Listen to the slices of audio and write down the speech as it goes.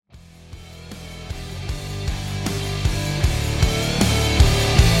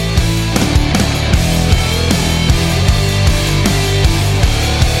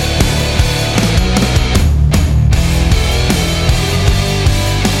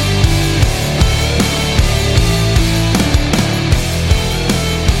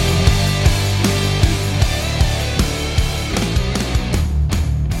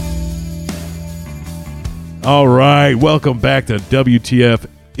All right, welcome back to WTF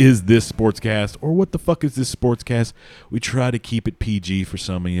Is This Sportscast, or What the Fuck Is This Sportscast? We try to keep it PG for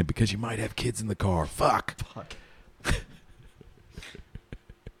some of you because you might have kids in the car. Fuck.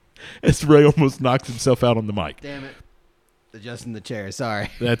 As Ray almost knocks himself out on the mic. Damn it. Adjusting the chair,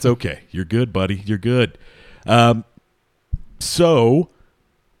 sorry. That's okay. You're good, buddy. You're good. So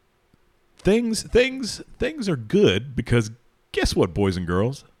things are good because guess what, boys and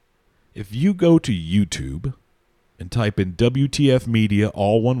girls? If you go to YouTube and type in WTF Media,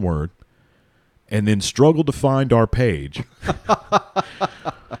 all one word, and then struggle to find our page,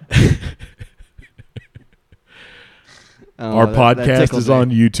 our podcast is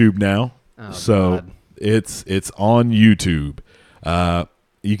on YouTube now. Oh, so God. it's on YouTube.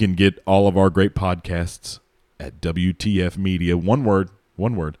 You can get all of our great podcasts at WTF Media, one word,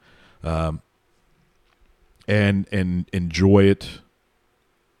 and enjoy it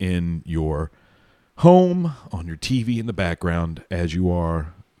in your home, on your TV in the background as you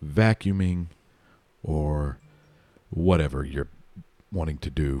are vacuuming or whatever you're wanting to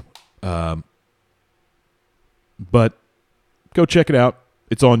do. But go check it out.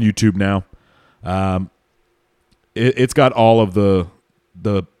 It's on YouTube now. It's got all of the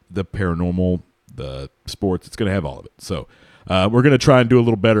paranormal, the sports. It's going to have all of it. So we're going to try and do a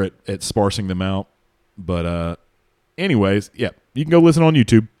little better at sparsing them out. But anyways, yeah, you can go listen on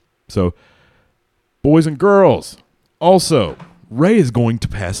YouTube. So boys and girls, also, Ray is going to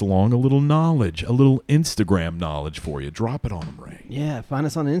pass along a little knowledge, a little Instagram knowledge for you. Drop it on him, Ray. Yeah, find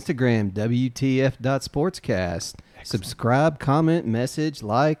us on Instagram, WTF.sportscast. Subscribe, comment, message,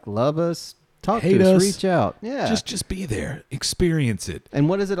 like, love us, talk Hate to us, us. reach out. Yeah. Just be there. Experience it. And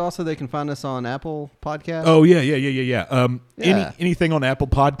what is it also they can find us on Apple Podcasts? Oh, yeah. Yeah. Anything on Apple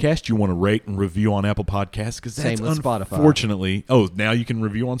Podcast you want to rate and review on Apple Podcasts? Because that's Same with Spotify. Unfortunately. Oh, now you can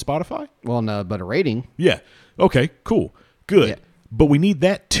review on Spotify? Well, no, but a rating. Yeah. Okay, cool. Good. Yeah. But we need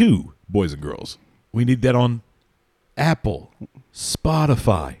that too, boys and girls. We need that on Apple,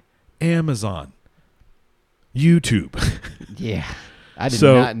 Spotify, Amazon, YouTube. Yeah. I did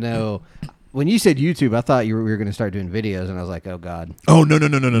So- not know. When you said YouTube, I thought we were going to start doing videos, and I was like, oh, God. Oh, no.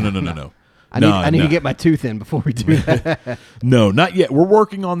 I need to get my tooth in before we do that. No, not yet. We're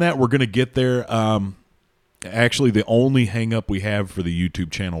working on that. We're going to get there. Actually, the only hang-up we have for the YouTube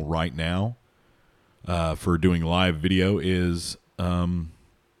channel right now for doing live video is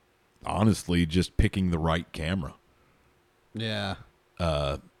honestly just picking the right camera. Yeah.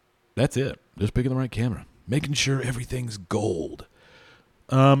 That's it. Just picking the right camera. Making sure everything's gold.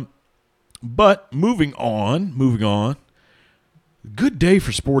 But moving on. Good day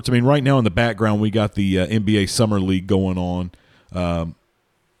for sports. I mean, right now in the background, we got the NBA Summer League going on.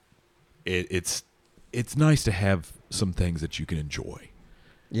 It's nice to have some things that you can enjoy.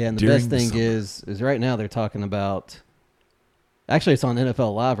 Yeah, and the during best the thing summer. is right now they're talking about. Actually, it's on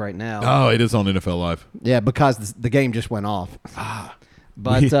NFL Live right now. Oh, it is on NFL Live. Yeah, because the game just went off.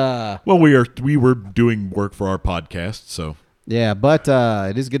 But Well, we were doing work for our podcast, so yeah, but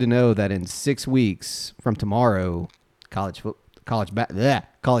it is good to know that in 6 weeks from tomorrow, college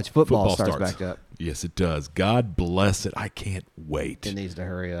football starts back up. Yes, it does. God bless it. I can't wait. It needs to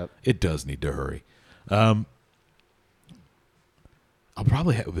hurry up. It does need to hurry. I'll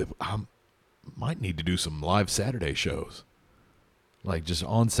probably might need to do some live Saturday shows, like just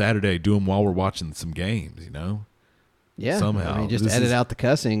on Saturday, do them while we're watching some games. You know, Yeah, somehow I mean, just This edit is- out the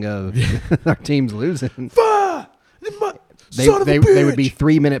cussing of our team's losing. Son of a They would be bitch.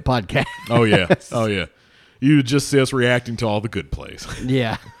 3-minute podcasts. Oh yeah, oh yeah. You would just see us reacting to all the good plays.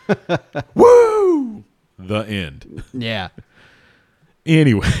 Yeah, Woo! The end. yeah.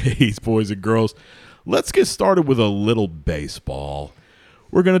 Anyways, boys and girls, let's get started with a little baseball.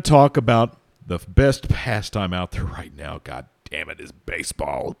 We're going to talk about the best pastime out there right now. God damn it, is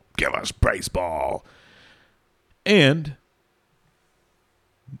baseball. Give us baseball. And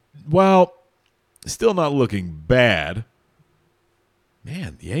while still not looking bad,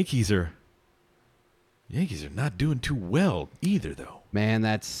 man, the Yankees are not doing too well either, though. Man,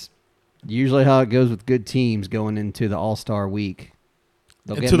 that's usually how it goes with good teams going into the All-Star week.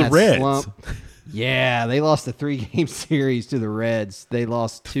 They'll And get to in the that Reds. slump. Yeah, they lost a 3-game series to the Reds. They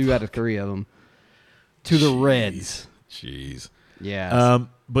lost 2 out of 3 of them to the Reds. Jeez. Yeah.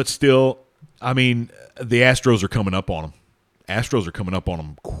 But still, I mean, the Astros are coming up on them.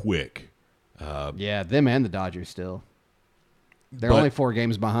 Quick. Yeah, them and the Dodgers still. They're But- only 4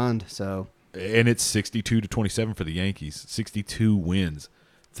 games behind, so And it's 62-27 for the Yankees. 62 wins.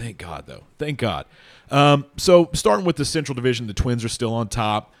 Thank God, though. Thank God. So starting with the Central Division, the Twins are still on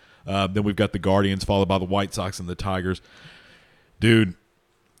top. Then we've got the Guardians, followed by the White Sox and the Tigers. Dude,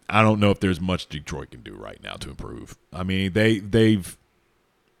 I don't know if there's much Detroit can do right now to improve. I mean, they've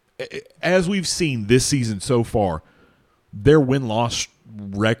as we've seen this season so far, their win-loss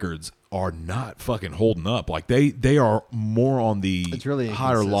records are not fucking holding up. Like they are more on the really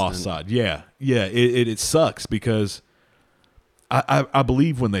higher loss side. Yeah. It sucks because I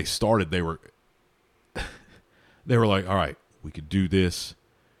believe when they started they were like, all right, we could do this.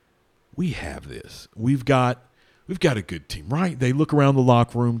 We have this. We've got a good team, right? They look around the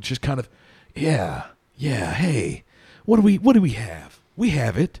locker room, just kind of, yeah. Hey, what do we have? We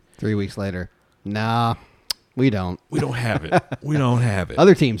have it. 3 weeks later, nah, we don't. We don't have it. We don't have it.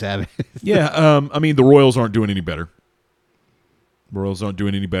 Other teams have it. Yeah. I mean, the Royals aren't doing any better.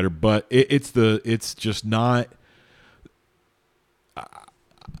 But it's just not.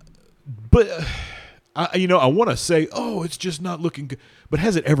 But I want to say, oh, it's just not looking good. But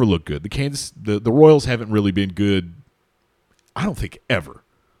has it ever looked good? The Royals haven't really been good. I don't think ever.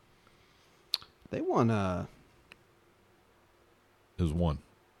 They won. There's one,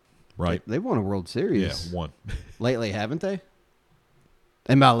 right? They won a World Series. Yeah, one. Lately, haven't they?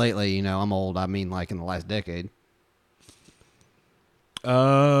 And by lately, I'm old. I mean, like in the last decade. Let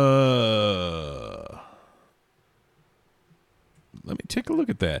me take a look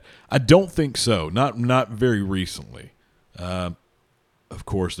at that. I don't think so. Not very recently. Of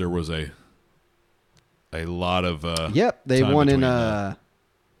course, there was a lot of. Yep, they won in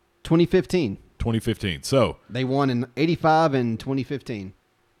 2015. 2015. So they won in 85 and 2015.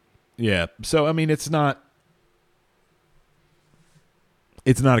 Yeah. So I mean, it's not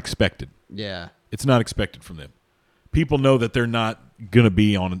expected. Yeah. It's not expected from them. People know that they're not going to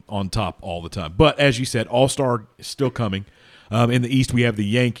be on top all the time. But as you said, All-Star is still coming. In the East, we have the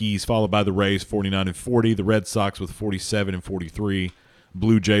Yankees, followed by the Rays, 49 and 40. The Red Sox with 47 and 43.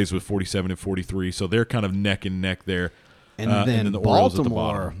 Blue Jays with 47 and 43. So they're kind of neck and neck there. And then the Baltimore. Orioles at the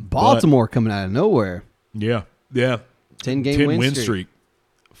bottom. Baltimore coming out of nowhere. Yeah. 10-game win streak.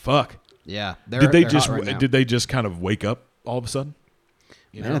 Fuck. Yeah. Did they right just kind of wake up all of a sudden?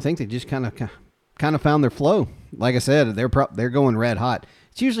 I think they just kind of found their flow. Like I said, they're going red hot.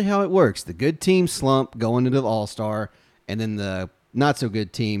 It's usually how it works. The good teams slump going into the All-Star, and then the not so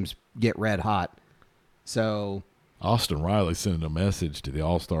good teams get red hot. So Austin Riley sending a message to the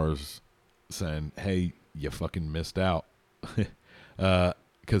All-Stars saying, "Hey, you fucking missed out,"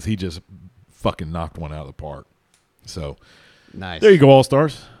 because he just fucking knocked one out of the park. So nice. There you go,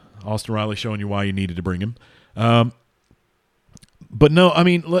 All-Stars. Austin Riley showing you why you needed to bring him. But no, I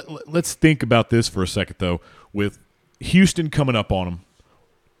mean, let's think about this for a second, though. With Houston coming up on them,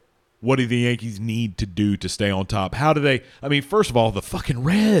 what do the Yankees need to do to stay on top? How do they – I mean, first of all, the fucking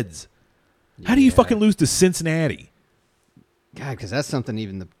Reds. How do you fucking lose to Cincinnati? God, because that's something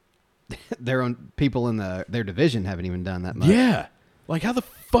even their own people in their division haven't even done that much. Yeah. Like, how the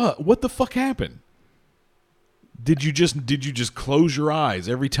fuck – what the fuck happened? Did you just close your eyes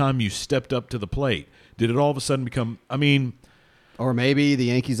every time you stepped up to the plate? Did it all of a sudden become – I mean – or maybe the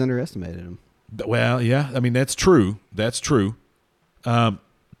Yankees underestimated him. Well, yeah. I mean, that's true. That's true. I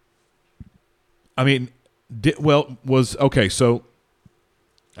mean, okay, so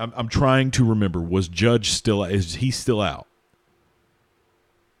I'm trying to remember. Was Judge is he still out?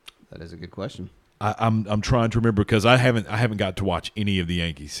 That is a good question. I'm trying to remember because I haven't got to watch any of the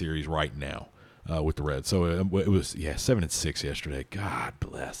Yankees series right now with the Reds. So it was 7-6 yesterday. God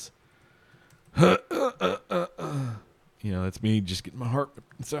bless. That's me just getting my heart.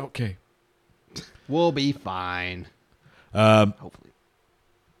 It's okay. We'll be fine. Hopefully.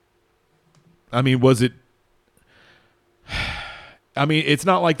 I mean, was it? I mean, it's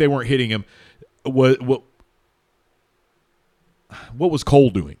not like they weren't hitting him. What was Cole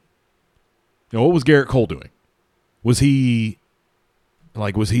doing? What was Garrett Cole doing? Was he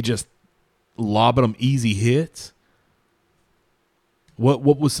just lobbing them easy hits? What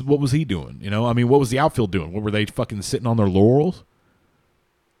was he doing? I mean, what was the outfield doing? What were they fucking sitting on their laurels?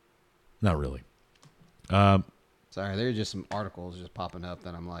 Not really. Sorry, there are just some articles just popping up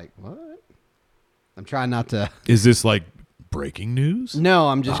that I'm like, what? I'm trying not to. Is this like breaking news? No,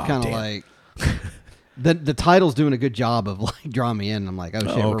 I'm just kind of like the title's doing a good job of like drawing me in. I'm like, oh shit,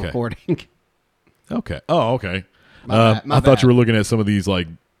 okay. We're recording. Okay. Oh, okay. My I thought bad. you were looking at some of these like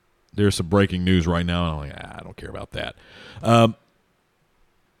there's some breaking news right now, and I'm like, I don't care about that.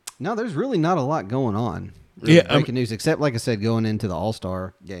 No, there's really not a lot going on. Breaking news, except like I said, going into the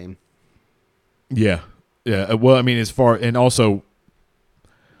All-Star game. Yeah. Well, I mean, as far and also,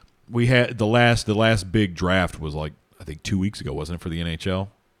 we had the last big draft was like I think 2 weeks ago, wasn't it, for the NHL?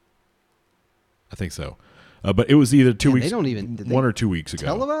 I think so, but it was either 2 weeks. They don't even 1 or 2 weeks ago.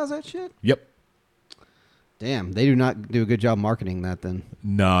 Televise that shit? Yep. Damn, they do not do a good job marketing that then.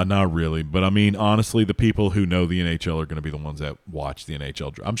 Nah, not really. But I mean, honestly, the people who know the NHL are going to be the ones that watch the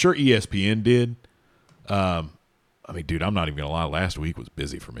NHL. I'm sure ESPN did. I mean, dude, I'm not even going to lie. Last week was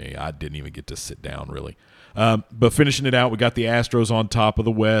busy for me. I didn't even get to sit down, really. But finishing it out, we got the Astros on top of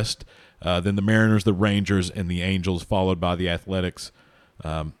the West, then the Mariners, the Rangers, and the Angels, followed by the Athletics.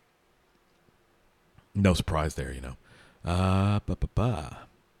 No surprise there, you know.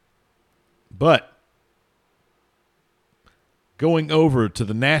 But going over to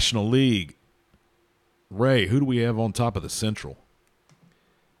the National League, Ray, who do we have on top of the Central?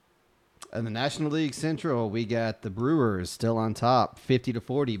 In the National League Central, we got the Brewers still on top,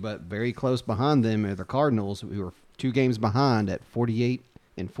 50-40, but very close behind them are the Cardinals, who are 2 games behind at 48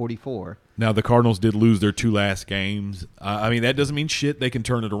 and 44. Now, the Cardinals did lose their 2 last games. I mean, that doesn't mean shit. They can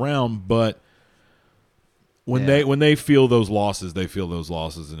turn it around, but when they feel those losses, they feel those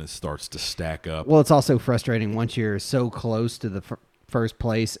losses, and it starts to stack up. Well, it's also frustrating once you're so close to the first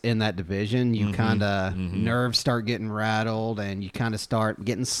place in that division, you kind of nerves start getting rattled and you kind of start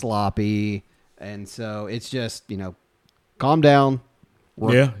getting sloppy. And so it's just, calm down.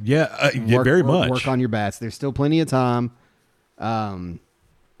 Work, very much. Work on your bats. There's still plenty of time. I'm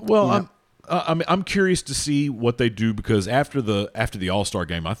curious to see what they do because after the All-Star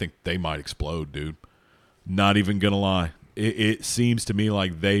game, I think they might explode, dude. Not even going to lie. It seems to me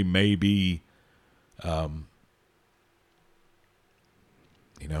like they may be I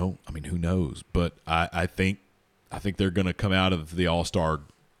mean, who knows? But I think they're going to come out of the All-Star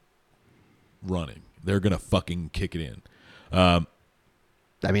running. They're going to fucking kick it in. I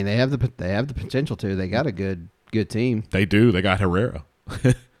mean, they have the potential to. They got a good team. They do. They got Herrera,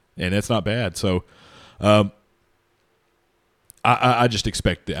 and that's not bad. So, I just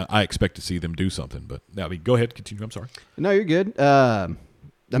expect to see them do something. But I mean, go ahead, continue. I'm sorry. No, you're good. I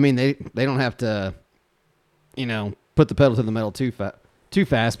mean, they don't have to, put the pedal to the metal too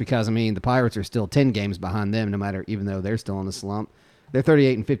fast because, I mean, the Pirates are still 10 games behind them even though they're still in the slump. They're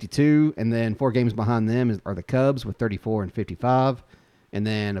 38 and 52, and then 4 games behind them are the Cubs with 34 and 55. And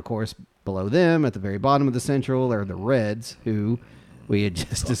then, of course, below them at the very bottom of the Central are the Reds, who we had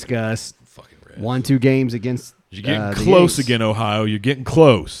just discussed. Fucking Reds. 1-2 games against You're getting close again, Ohio. You're getting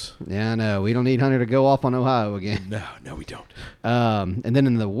close. Yeah, I know. We don't need Hunter to go off on Ohio again. No, we don't. And then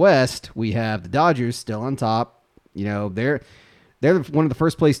in the West, we have the Dodgers still on top. They're one of the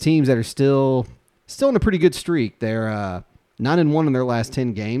first place teams that are still in a pretty good streak. They're 9-1 in their last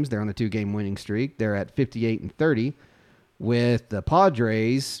 10 games. They're on a 2-game winning streak. They're at 58 and 30. With the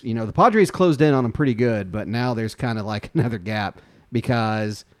Padres, the Padres closed in on them pretty good, but now there's kind of like another gap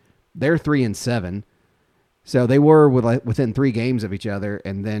because they're 3-7. So they were within 3 games of each other,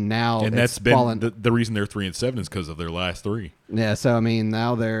 and then now and that's been the reason they're 3-7 is because of their last 3. Yeah, so I mean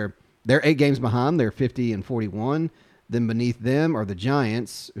now they're 8 games behind. They're 50 and 41. Then beneath them are the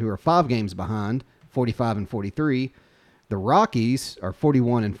Giants, who are 5 games behind, 45 and 43. The Rockies are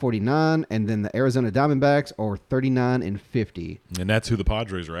 41 and 49, and then the Arizona Diamondbacks are 39 and 50. And that's who the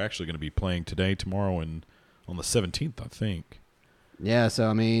Padres are actually going to be playing today, tomorrow, and on the 17th, I think. Yeah, so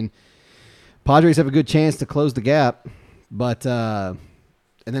I mean, Padres have a good chance to close the gap, but and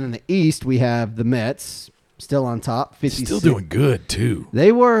then in the East we have the Mets still on top, 56. Still doing good too.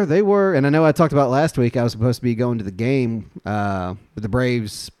 They were, and I know I talked about last week. I was supposed to be going to the game, with the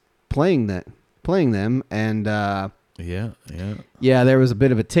Braves playing them, and. Yeah, there was a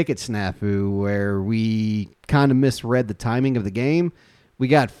bit of a ticket snafu where we kind of misread the timing of the game. We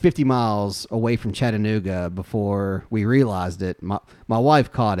got 50 miles away from Chattanooga before we realized it. My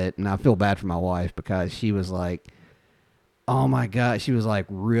wife caught it, and I feel bad for my wife because she was like, oh my God. She was like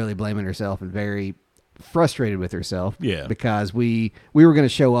really blaming herself and very frustrated with herself. Yeah. Because we were going to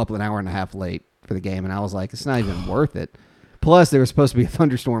show up an hour and a half late for the game, and I was like, it's not even worth it. Plus, there was supposed to be a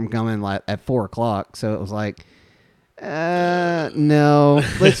thunderstorm coming at 4 o'clock, so it was like, no,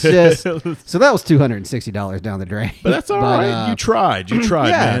 let's just. So that was $260 down the drain. But that's all right. You tried,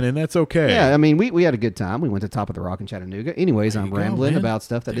 yeah. Man, and that's okay. Yeah, I mean, we had a good time. We went to Top of the Rock in Chattanooga. Anyways, I'm rambling about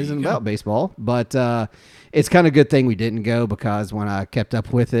stuff that isn't about baseball, but it's kind of a good thing we didn't go because when I kept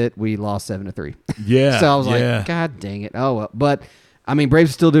up with it, we lost 7-3. Yeah. So I was like, God dang it. Oh well. But I mean, Braves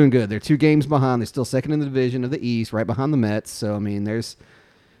are still doing good. They're 2 games behind. They're still second in the division of the East, right behind the Mets. So I mean, there's,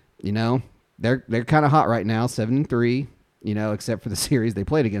 They're kind of hot right now, 7-3, except for the series they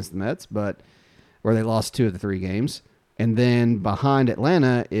played against the Mets, but where they lost 2 of the 3 games. And then behind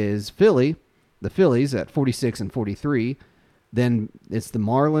Atlanta is Philly, the Phillies at 46 and 43. Then it's the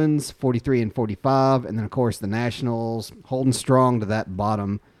Marlins, 43 and 45, and then of course the Nationals holding strong to that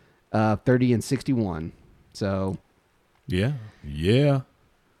bottom, 30 and 61. So, yeah.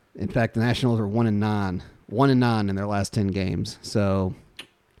 In fact, the Nationals are 1-9 1-9 in their last 10 games. So,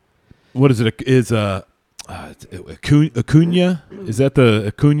 what is it? Is Acuna? Is that the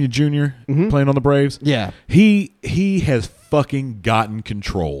Acuna Jr. playing on the Braves? yeah. He has fucking gotten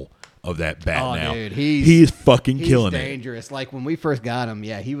control of that bat now. Dude, he is fucking killing dangerous. Like when we first got him,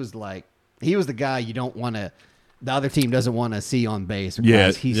 he was the guy you don't want to. The other team doesn't want to see on base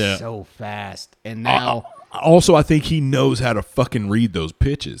because he's so fast. And now, also, I think he knows how to fucking read those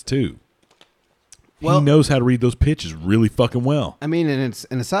pitches too. Well, he knows how to read those pitches really fucking well. I mean, and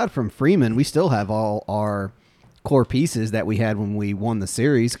aside from Freeman, we still have all our core pieces that we had when we won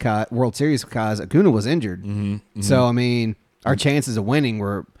the World Series because Acuna was injured. So I mean, our chances of winning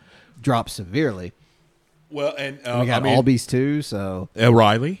were dropped severely. Well, and we got Albies too. So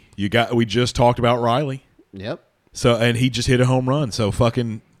Riley, we just talked about Riley. Yep. So and he just hit a home run. So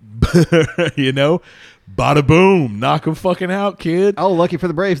fucking, bada boom, knock him fucking out, kid. Oh, lucky for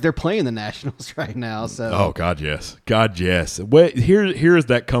the Braves, they're playing the Nationals right now. So God yes. Wait, here's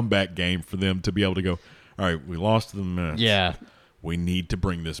that comeback game for them to be able to go. All right, we lost to the Mets. Yeah. We need to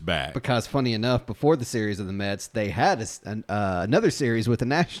bring this back. Because funny enough, before the series of the Mets, they had another series with the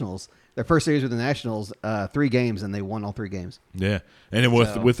Nationals. Their first series with the Nationals, 3 games, and they won all 3 games. Yeah, and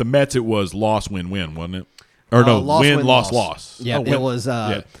with the Mets, it was loss, win, wasn't it? Or no, win, loss. Yeah, it was.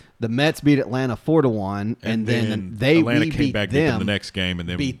 The Mets beat Atlanta 4-1, and then Atlanta came beat back them in the next game and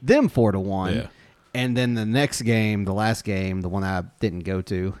then beat them 4-1. Yeah. And then the next game, the last game, the one I didn't go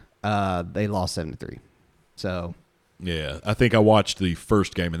to, they lost 7-3. So. Yeah, I think I watched the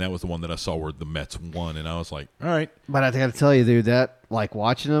first game, and that was the one that I saw where the Mets won, and I was like, all right. But I got to tell you, dude, that like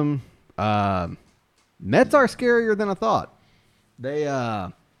watching them, Mets are scarier than I thought. They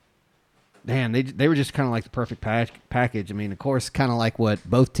were just kind of like the perfect package. I mean, of course, kind of like what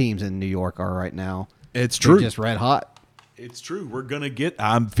both teams in New York are right now. It's true. They're just red hot. It's true.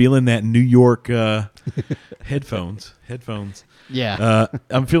 I'm feeling that New York headphones. Yeah.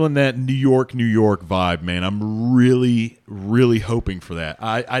 I'm feeling that New York vibe, man. I'm really, really hoping for that.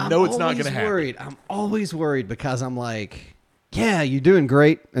 I know it's not going to happen. I'm always worried because I'm like, yeah, you're doing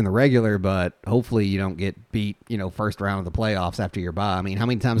great in the regular, but hopefully you don't get beat, first round of the playoffs after your bye. I mean, how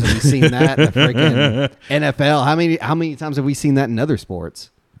many times have we seen that in the freaking NFL? How many times have we seen that in other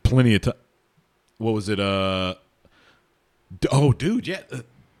sports? Plenty of time. What was it? Dude, yeah.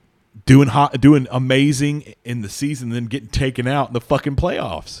 Doing amazing in the season, then getting taken out in the fucking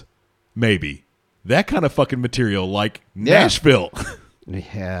playoffs. Maybe that kind of fucking material, like Nashville.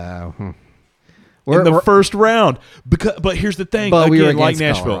 Yeah. In the first round, but here's the thing. But we were like against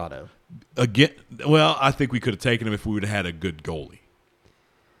Nashville. Colorado. Well, I think we could have taken him if we would have had a good goalie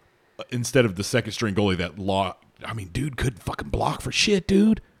instead of the second string goalie that I mean, dude couldn't fucking block for shit,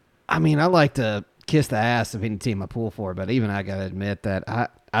 dude. I mean, I like to kiss the ass of any team I pull for, but even I gotta admit that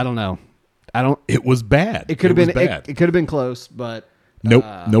I don't know. It was bad. It could have been bad. It could have been close, but nope.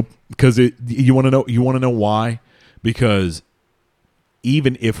 Because you want to know why? Because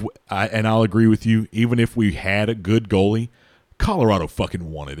even if I'll agree with you, even if we had a good goalie, Colorado fucking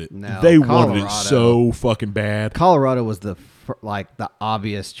wanted it. No, they wanted it so fucking bad. Colorado was the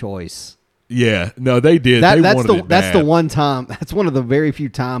obvious choice. Yeah, no, they did. That's the one time. That's one of the very few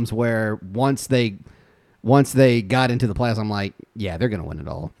times where once they got into the playoffs, I'm like, yeah, they're gonna win it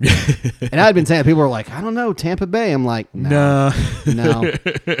all. And I'd been saying, people were like, I don't know, Tampa Bay. I'm like, no.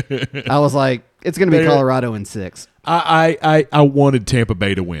 I was like, it's gonna be Colorado in 6. I wanted Tampa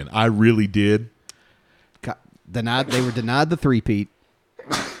Bay to win. I really did. They were denied the three-peat.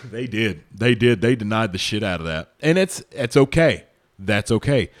 They did. They denied the shit out of that, and it's okay. That's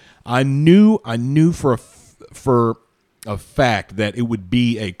okay. I knew for a fact that it would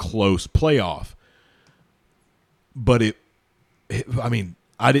be a close playoff, but I mean,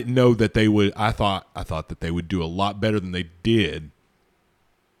 I didn't know that they would. I thought that they would do a lot better than they did,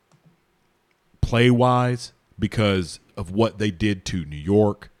 play wise, because of what they did to New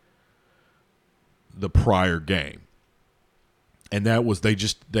York the prior game, and that was they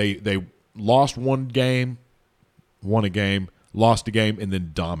lost one game, won a game, lost a game, and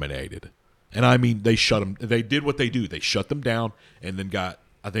then dominated. And I mean, they shut them. They did what they do. They shut them down, and then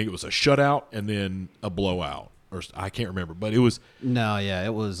I think it was a shutout and then a blowout, or I can't remember, but it was. No, yeah,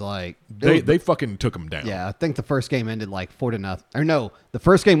 it was like they fucking took them down. Yeah, I think the first game ended like 4-0. Or no, the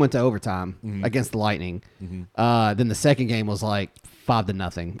first game went to overtime against the Lightning. Then the second game was like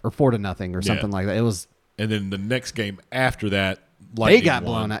 5-0 or 4-0 or something like that. It was. And then the next game after that, Lightning they got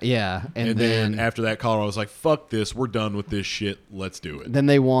blown out. Yeah, and then after that, Colorado was like, "Fuck this, we're done with this shit. Let's do it." Then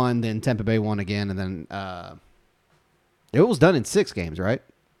they won. Then Tampa Bay won again, and then it was done in 6 games, right?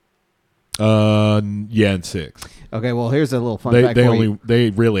 Yeah, in 6. Okay, well, here's a little fun fact for you. They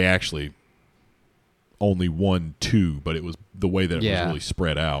really actually only won 2, but it was the way that it Yeah. was really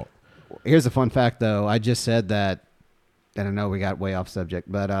spread out. Here's a fun fact, though. I just said that, and I know we got way off subject,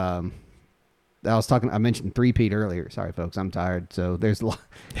 but I mentioned three-peat earlier. Sorry, folks, I'm tired. So there's a lot.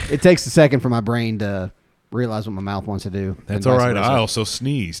 It takes a second for my brain to realize what my mouth wants to do. That's all right. I also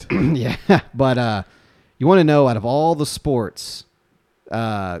sneezed. Yeah, but you want to know, out of all the sports,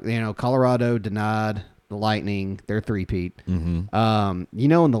 Colorado denied the Lightning their three-peat. Mm-hmm.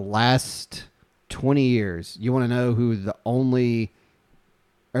 In the last 20 years, you want to know who the only,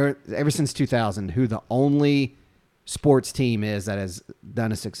 or ever since 2000, who the only sports team is that has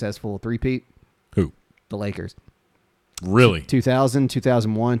done a successful three-peat? Who? The Lakers. Really? 2000,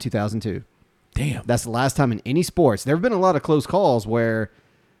 2001, 2002. Damn. That's the last time in any sports. There have been a lot of close calls where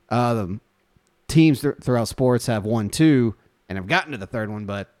the teams throughout sports have won 2 and have gotten to the third one,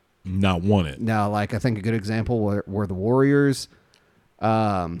 but not won it. no. Like, I think a good example were the Warriors.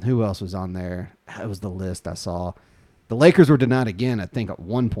 Who else was on there? That was the list I saw. The Lakers were denied again, I think, at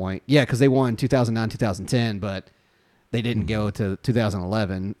one point. Yeah, because they won 2009, 2010, but they didn't go to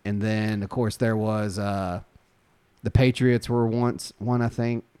 2011. And then, of course, there was the Patriots were once one, I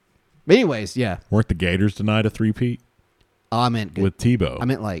think. But anyways, yeah. Weren't the Gators denied a three-peat? Oh, I meant good. With Tebow. I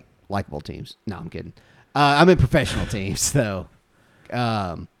meant like likable teams. No, I'm kidding. I meant professional teams, though.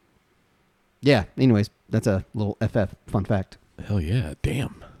 Yeah. Anyways, that's a little FF fun fact. Hell yeah.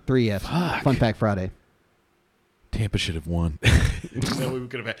 Damn. 3F. Fuck. Fun fact Friday. Tampa should have won.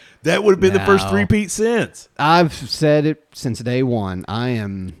 That would have been the first No. three-peat since. I've said it since day one.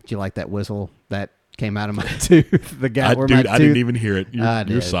 Do you like that whistle that came out of my tooth? The guy where my tooth. I didn't even hear it. You're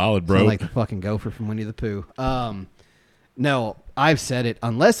did. solid, bro. Sound like the fucking gopher from Winnie the Pooh. No, I've said it.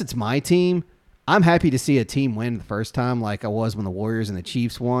 Unless it's my team, I'm happy to see a team win the first time, like I was when the Warriors and the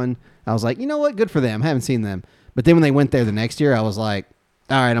Chiefs won. I was like, you know what? Good for them. I haven't seen them. But then when they went there the next year, I was like,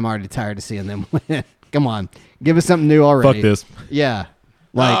 all right, I'm already tired of seeing them win. Come on. Give us something new already. Fuck this. Yeah.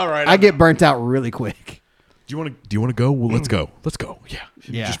 Like, All right, I get burnt out really quick. Do you want to go? Well, let's go. Let's go. Yeah.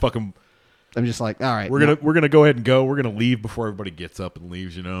 Yeah. Just fucking. I'm just like, all right. We're gonna go ahead and go. We're gonna leave before everybody gets up and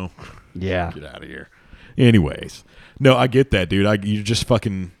leaves. Yeah. Get out of here. Anyways, no, I get that, dude. You're just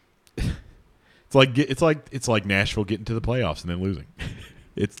fucking. It's like Nashville getting to the playoffs and then losing.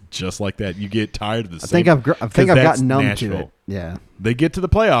 It's just like that. You get tired of the same. I think I've gotten numb to it. Yeah. They get to the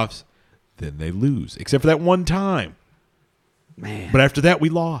playoffs, then they lose, except for that one time. Man. But after that, we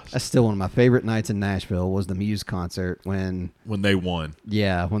lost. That's still one of my favorite nights in Nashville was the Muse concert when they won.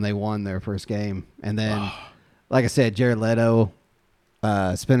 Yeah, when they won their first game. And then, like I said, Jared Leto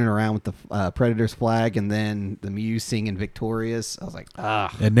spinning around with the Predators flag, and then the Muse singing Victorious. I was like,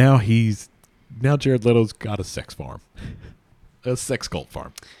 ah. And now Jared Leto's got a sex farm. A sex cult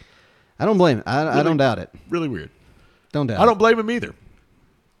farm. I don't blame him. I don't doubt it. Really weird. Don't doubt it. I don't blame him either.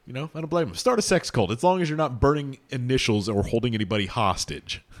 I don't blame him. Start a sex cult as long as you're not burning initials or holding anybody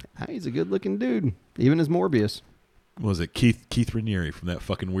hostage. He's a good-looking dude, even as Morbius. What was it Keith Raniere from that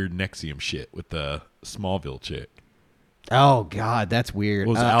fucking weird Nexium shit with the Smallville chick? Oh, God, that's weird.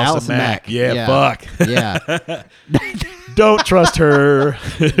 What was it? Allison Mack. Yeah, fuck. Yeah. Don't trust her.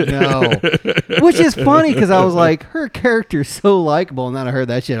 No. Which is funny because I was like, her character's so likable. And then I heard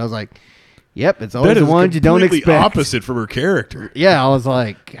that shit. I was like, yep, it's always the ones you don't expect. Opposite from her character. Yeah, I was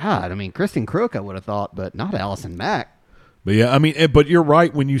like, God, I mean, Kristen Crook I would have thought, but not Allison Mack. But yeah, I mean, but you're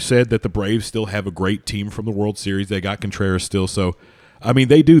right when you said that the Braves still have a great team from the World Series. They got Contreras still. So, I mean,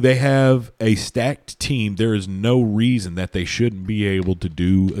 they do. They have a stacked team. There is no reason that they shouldn't be able to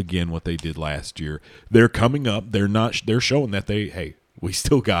do, again, what they did last year. They're coming up. They're showing that we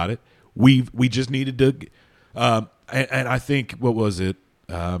still got it. We just needed to, and I think, what was it?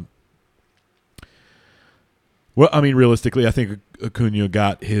 Well, I mean, realistically, I think Acuna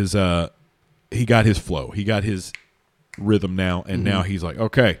got his flow. He got his rhythm now, and now he's like,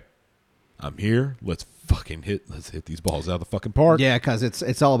 okay, I'm here. Let's hit these balls out of the fucking park. Yeah, because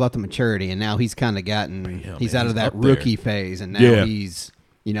it's all about the maturity, and now he's kind of gotten he's out of that rookie phase, and now he's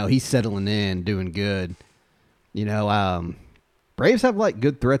settling in, doing good. Braves have like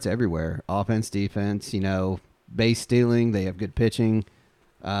good threats everywhere: offense, defense. Base stealing. They have good pitching.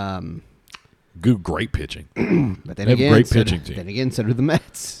 Great pitching. But then they have again, a great pitching team. Then again, so do the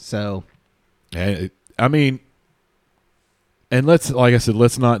Mets. So, I mean, and let's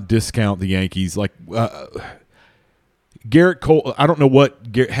not discount the Yankees. Like Garrett Cole, I don't know what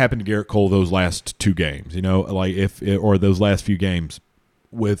happened to Garrett Cole those last 2 games. Or those last few games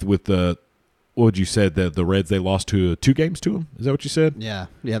with the what would you said that the Reds, they lost 2 games to him? Is that what you said? Yeah.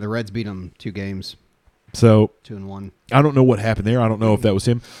 The Reds beat them 2 games. So 2-1. I don't know what happened there. I don't know if that was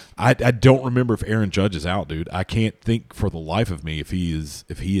him. I don't remember if Aaron Judge is out, dude. I can't think for the life of me if he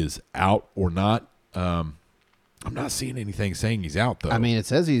is out or not. I'm not seeing anything saying he's out, though. I mean, it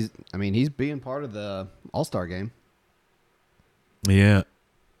says he's being part of the All-Star game. Yeah.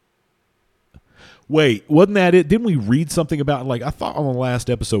 Wait, wasn't that it? Didn't we read something about, like, I thought on the last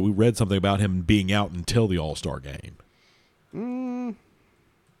episode we read something about him being out until the All-Star game.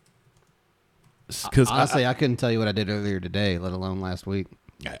 Honestly, I couldn't tell you what I did earlier today, let alone last week.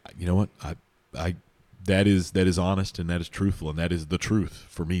 You know what? I that is honest and that is truthful and that is the truth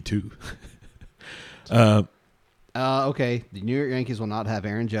for me too. Okay. The New York Yankees will not have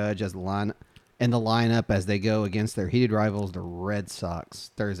Aaron Judge as the lineup as they go against their heated rivals, the Red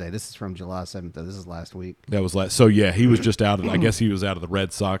Sox, Thursday. This is from July 7th. This is last week. That was last. So yeah, he was just out of. I guess he was out of the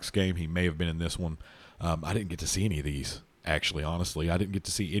Red Sox game. He may have been in this one. I didn't get to see any of these. Actually, honestly, I didn't get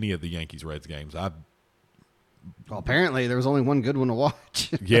to see any of the Yankees-Reds games. Well, apparently there was only one good one to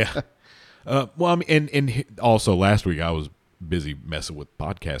watch. Yeah. Well, I mean, and also last week I was busy messing with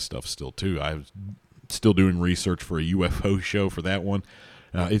podcast stuff still too. I was still doing research for a UFO show for that one.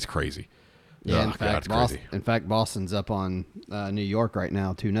 It's crazy. Yeah, crazy. In fact, Boston's up on New York right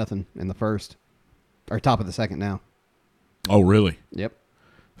now, 2-0 in the first, or top of the second now. Oh, really? Yep.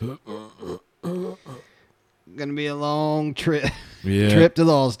 Gonna be a long trip. Yeah. Trip to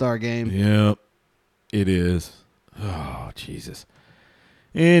the All-Star game. Yeah, it is. Oh, Jesus.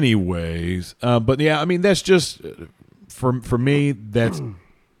 Anyways, but yeah, I mean that's just for me. That's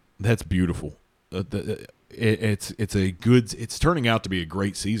beautiful. It's turning out to be a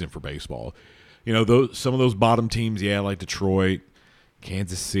great season for baseball. You know, some of those bottom teams, yeah, like Detroit,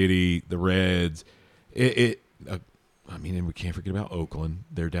 Kansas City, the Reds. I mean, and we can't forget about Oakland.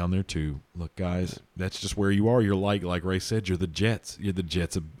 They're down there too. Look, guys, that's just where you are. You're like Ray said, you're the Jets. You're the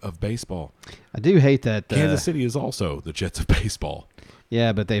Jets of baseball. I do hate that. Kansas City is also the Jets of baseball.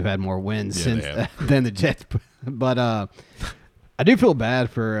 Yeah, but they've had more wins than the Jets. But I do feel bad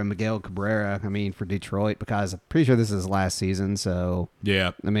for Miguel Cabrera. I mean, for Detroit, because I'm pretty sure this is his last season. So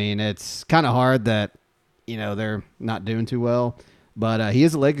yeah, I mean, it's kind of hard that they're not doing too well. But he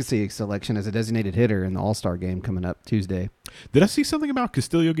is a legacy selection as a designated hitter in the All-Star game coming up Tuesday. Did I see something about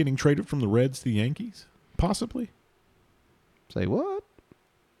Castillo getting traded from the Reds to the Yankees? Possibly. Say what?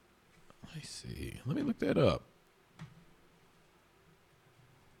 Let me see. Let me look that up.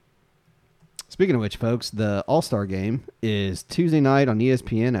 Speaking of which, folks, the All-Star game is Tuesday night on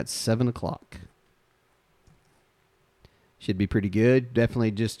ESPN at 7 o'clock. Should be pretty good.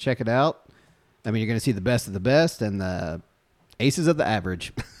 Definitely just check it out. I mean, you're going to see the best of the best and the aces of the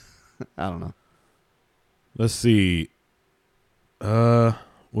average. I don't know. Let's see. Would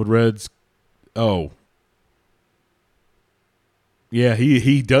Reds? Oh, yeah.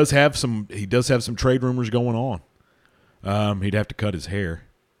 He does have some. He does have some trade rumors going on. He'd have to cut his hair.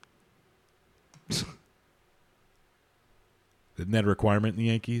 Isn't that a requirement in the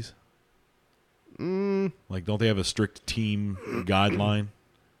Yankees? Like, don't they have a strict team guideline?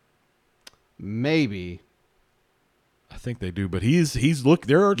 Maybe. I think they do, but he's look.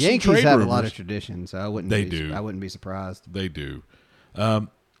 There are Yankees some trade have rumors. a lot of traditions. So I wouldn't be surprised. They do. I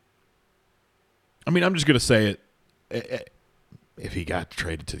mean, I'm just gonna say it. If he got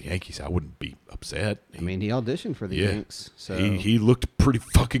traded to the Yankees, I wouldn't be upset. I mean, he auditioned for the Yanks, so he looked pretty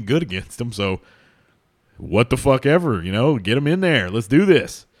fucking good against them. So what the fuck ever, get him in there. Let's do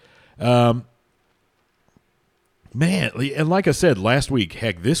this. Man, and like I said last week,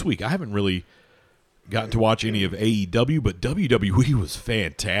 heck, this week I haven't really gotten to watch any of AEW, but WWE was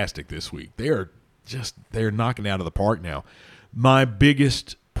fantastic this week. They're knocking it out of the park now. My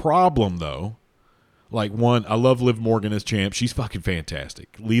biggest problem, though, like, one, I love Liv Morgan as champ. She's fucking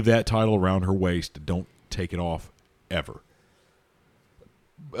fantastic. Leave that title around her waist. Don't take it off ever.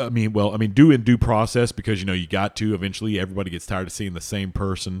 I mean, do in due process, because, you got to. Eventually, everybody gets tired of seeing the same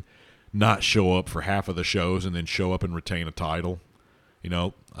person not show up for half of the shows and then show up and retain a title.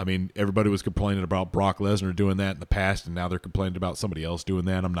 I mean, everybody was complaining about Brock Lesnar doing that in the past, and now they're complaining about somebody else doing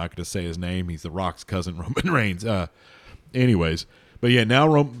that. I'm not going to say his name. He's The Rock's cousin, Roman Reigns. Anyways, but yeah,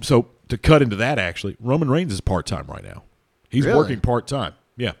 now so to cut into that, actually, Roman Reigns is part-time right now. He's working part-time.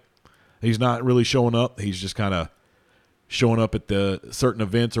 Yeah. He's not really showing up. He's just kind of showing up at the certain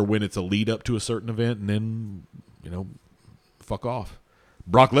events or when it's a lead up to a certain event, and then, fuck off.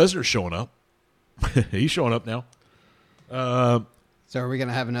 Brock Lesnar's showing up. He's showing up now. So are we going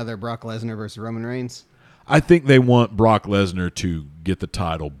to have another Brock Lesnar versus Roman Reigns? I think they want Brock Lesnar to get the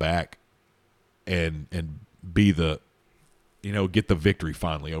title back and be the, get the victory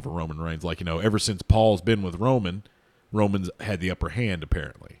finally over Roman Reigns. Like, ever since Paul's been with Roman's had the upper hand,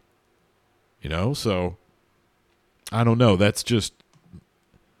 apparently. So I don't know. That's just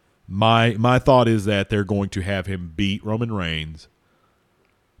my thought is that they're going to have him beat Roman Reigns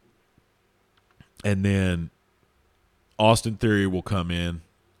And then Austin Theory will come in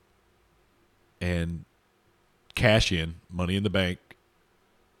and cash in, Money in the Bank,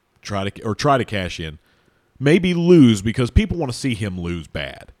 try to cash in, maybe lose because people want to see him lose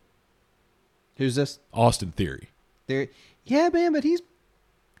bad. Who's this? Austin Theory. Yeah, man, but he's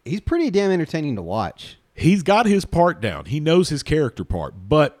pretty damn entertaining to watch. He's got his part down. He knows his character part,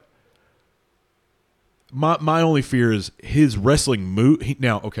 but my only fear is his wrestling move.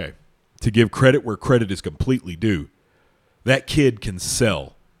 Now, okay, to give credit where credit is completely due, that kid can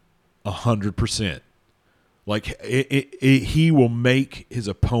sell 100%. Like he will make his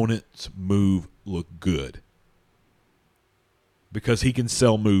opponent's move look good because he can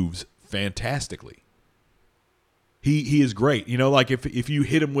sell moves fantastically. He is great. You know, like if you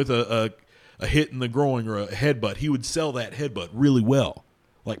hit him with a hit in the groin or a headbutt, he would sell that headbutt really well,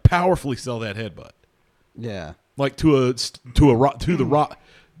 like powerfully sell that headbutt. Yeah, like to the rock.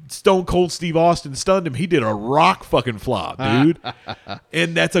 Stone Cold Steve Austin stunned him. He did a rock fucking flop, dude.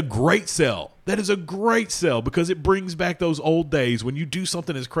 And that's a great sell. That is a great sell because it brings back those old days when you do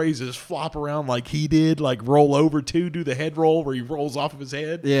something as crazy as flop around like he did, like roll over too, do the head roll where he rolls off of his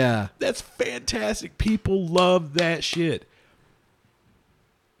head. Yeah. That's fantastic. People love that shit.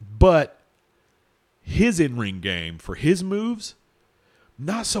 But his in-ring game for his moves,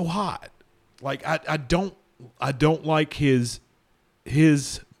 not so hot. Like I don't like his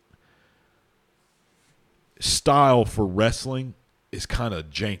style for wrestling is kind of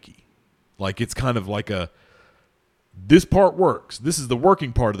janky. Like it's kind of like this part works. This is the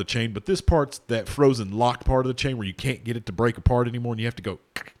working part of the chain, but this part's that frozen locked part of the chain where you can't get it to break apart anymore and you have to go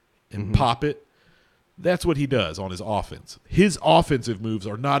and pop it. That's what he does on his offense. His offensive moves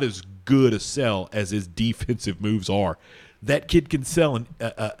are not as good a sell as his defensive moves are. That kid can sell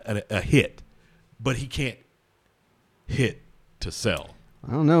a hit, but he can't hit to sell.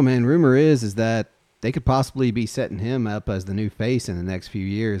 I don't know, man. Rumor is that they could possibly be setting him up as the new face in the next few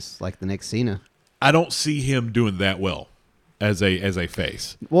years, like the next Cena. I don't see him doing that well as a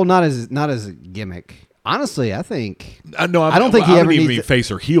face. Well, not as a gimmick. Honestly, I think. I don't think he ever even needs mean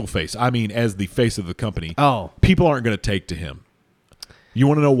face or heel face. I mean as the face of the company. Oh, people aren't going to take to him. You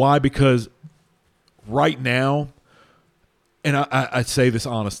want to know why? Because right now, and I say this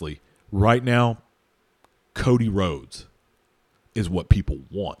honestly, right now, Cody Rhodes is what people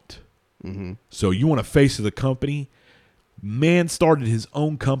want. Mm-hmm. So you want a face of the company? Man started his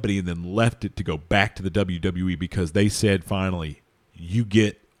own company and then left it to go back to the WWE because they said finally, you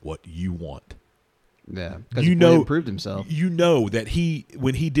get what you want. Yeah, because he improved himself. You know that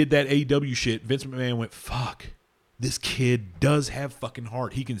when he did that AEW shit, Vince McMahon went, fuck, this kid does have fucking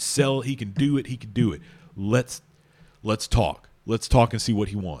heart. He can sell, he can do it, he can do it. Let's talk. Let's talk and see what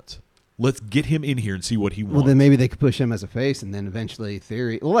he wants. Let's get him in here and see what he wants. Well, then maybe they could push him as a face, and then eventually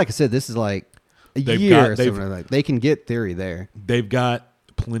Theory. Well, like I said, this is like a year or something like. They can get Theory there. They've got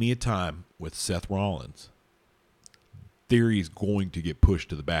plenty of time with Seth Rollins. Theory's going to get pushed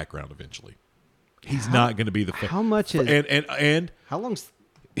to the background eventually. He's not going to be the face. How much is and how long's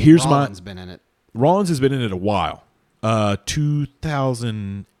Rollins been in it? Rollins has been in it a while.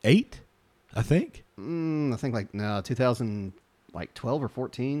 2008, I think. I think 2012 or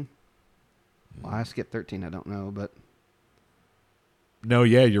 14. Well, I skipped 13. I don't know, but no,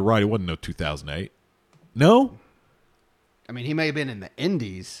 yeah, you're right. It wasn't no 2008. No, I mean he may have been in the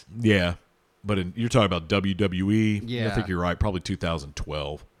Indies. Yeah, but you're talking about WWE. Yeah, I think you're right. Probably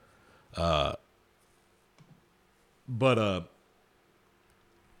 2012. But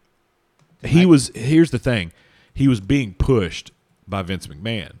he was. Here's the thing: he was being pushed by Vince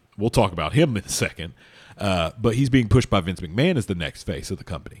McMahon. We'll talk about him in a second. But he's being pushed by Vince McMahon as the next face of the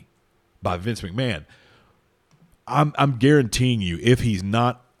company. By Vince McMahon. I'm guaranteeing you, if he's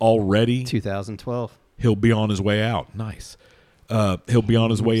not already 2012, he'll be on his way out. Nice. He'll be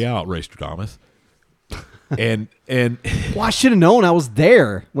on his way out, Ray Stradamus. And well, I should have known. I was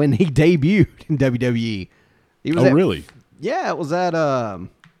there when he debuted in WWE. He was really? Yeah, it was at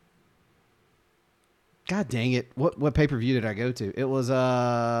God dang it! What pay-per-view did I go to? It was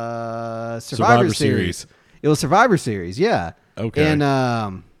Survivor Series. It was Survivor Series. Yeah. Okay. And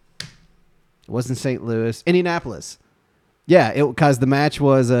it wasn't St. Louis, Indianapolis. Yeah, because the match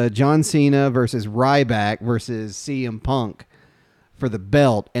was John Cena versus Ryback versus CM Punk for the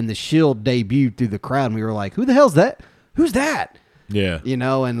belt, and the Shield debuted through the crowd, and we were like, "Who the hell's that? Who's that?" Yeah. You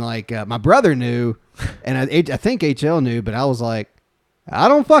know, and like my brother knew, and I think HL knew, but I was like, I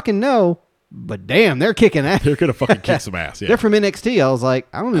don't fucking know, but damn, they're kicking ass. They're gonna fucking kick some ass. Yeah. They're from NXT. I was like,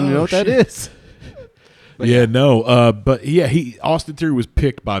 I don't even know what that is. But yeah, no. But yeah, Austin Theory was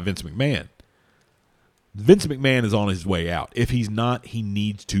picked by Vince McMahon. Vince McMahon is on his way out. If he's not, he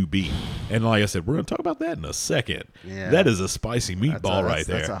needs to be. And like I said, we're going to talk about that in a second. Yeah. That is a spicy meatball right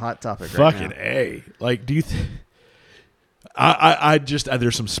there. That's a hot topic Fucking right now. A. Like, do you I just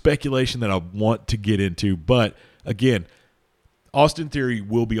there's some speculation that I want to get into, but again, Austin Theory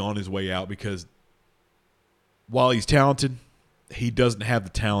will be on his way out because while he's talented, he doesn't have the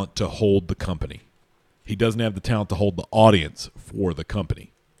talent to hold the company. He doesn't have the talent to hold the audience for the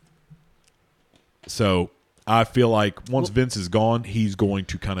company. So I feel like once Vince is gone, he's going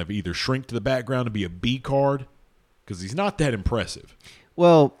to kind of either shrink to the background and be a B card because he's not that impressive.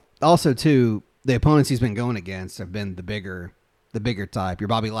 Well, also too, the opponents he's been going against have been the bigger type. Your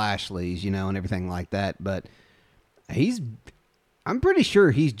Bobby Lashley's, and everything like that. But I'm pretty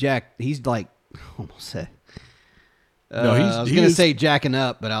sure he's jacked. He's like, almost said. No, I was going to say jacking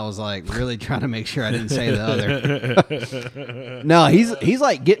up, but I was like really trying to make sure I didn't say the other. No, he's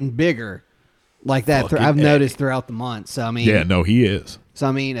like getting bigger like that. I've noticed throughout the months. So, I mean, yeah, no, he is. So,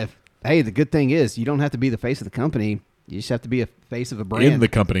 I mean, the good thing is you don't have to be the face of the company. You just have to be a face of a brand. In the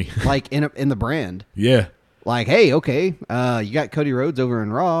company. Like in the brand. Yeah. Like, hey, okay, you got Cody Rhodes over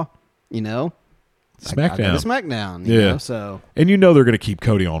in Raw, SmackDown. I go to SmackDown, you know, so. And they're going to keep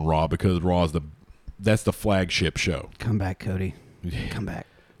Cody on Raw because Raw is that's the flagship show. Come back, Cody. Come back.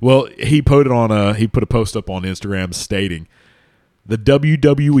 Well, he put a post up on Instagram stating, the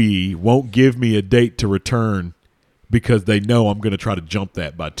WWE won't give me a date to return because they know I'm going to try to jump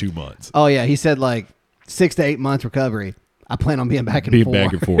that by 2 months. Oh, yeah, he said like 6 to 8 months recovery. I plan on being back and forth.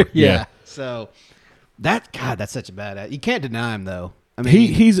 Back and forth. Yeah. So that's such a badass. You can't deny him though. I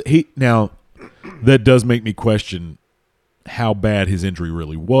mean, he's now that does make me question how bad his injury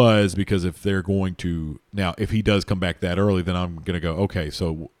really was, because if they're going to if he does come back that early, then I'm going to go, okay,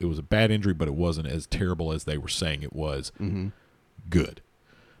 so it was a bad injury, but it wasn't as terrible as they were saying it was. Mm-hmm. Good.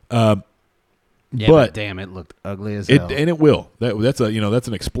 Yeah, but damn, it looked ugly as hell. And it will. That's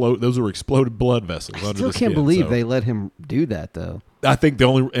an explode. Those were exploded blood vessels. I still can't believe they let him do that though. I think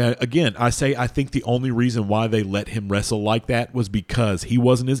I think the only reason why they let him wrestle like that was because he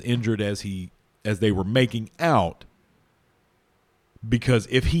wasn't as injured as they were making out. Because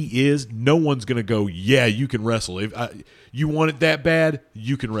if he is, no one's going to go, yeah, you can wrestle. If you want it that bad,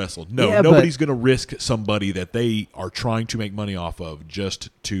 you can wrestle. No, nobody's going to risk somebody that they are trying to make money off of just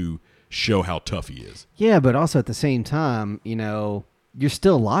to show how tough he is. Yeah, but also at the same time, you're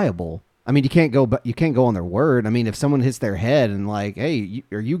still liable. I mean, you can't go on their word. I mean, if someone hits their head and like, hey,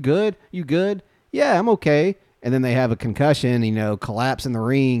 are you good? You good? Yeah, I'm okay. And then they have a concussion, collapse in the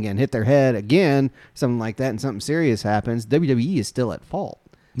ring and hit their head again, something like that, and something serious happens, WWE is still at fault.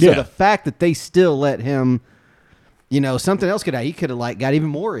 So the fact that they still let him, something else he could have got even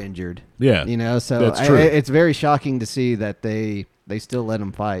more injured. Yeah. So that's true. It's very shocking to see that they still let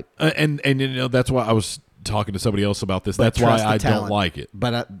him fight. And that's why I was talking to somebody else about this. That's why I don't like it.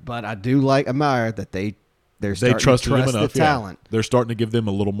 But I do admire that they trust them enough. The talent. They're starting to give them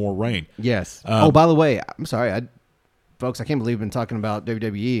a little more reign. Yes. By the way, I'm sorry, folks. I can't believe we've been talking about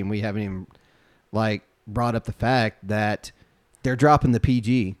WWE and we haven't even brought up the fact that they're dropping the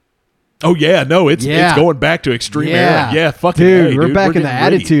PG. Oh yeah, no, it's going back to extreme era. Yeah, fucking dude, we're back in the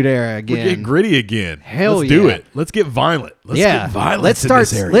attitude era again. We're getting gritty again. Let's do it. Let's get violent. Get violent.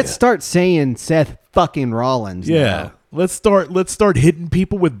 Let's start saying Seth fucking Rollins. Yeah. Now. Let's start hitting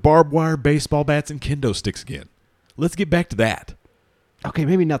people with barbed wire baseball bats and kendo sticks again. Let's get back to that. Okay,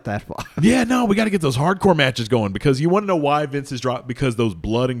 maybe not that far. Yeah, no, we got to get those hardcore matches going, because you want to know why Vince is dropped, because those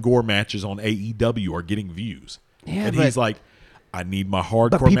blood and gore matches on AEW are getting views. Yeah, and he's like, I need my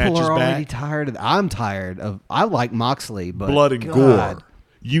hardcore matches back. People are already tired. I'm tired of. I like Moxley, but blood and gore.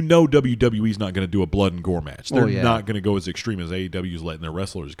 WWE's not going to do a blood and gore match. They're not going to go as extreme as AEW's letting their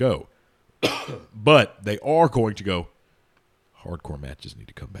wrestlers go. But they are going to go, hardcore matches need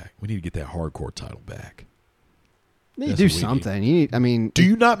to come back. We need to get that hardcore title back. You need to do something. Do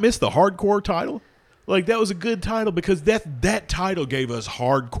you not miss the hardcore title? That was a good title, because that title gave us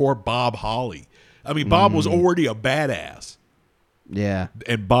hardcore Bob Holly. I mean, Bob was already a badass. Yeah.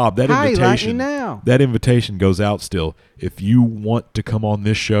 And Bob, that invitation goes out still. If you want to come on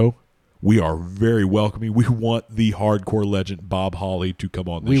this show, we are very welcoming. We want the hardcore legend Bob Holly to come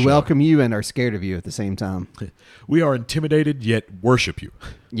on this show. We welcome you and are scared of you at the same time. We are intimidated yet worship you.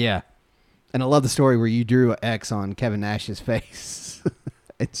 Yeah. And I love the story where you drew an X on Kevin Nash's face.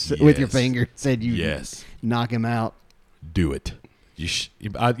 With your finger. Said you knock him out. Do it. You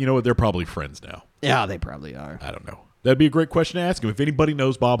know what? They're probably friends now. Yeah, they probably are. I don't know. That'd be a great question to ask him. If anybody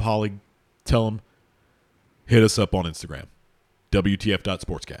knows Bob Holly, tell him. Hit us up on Instagram.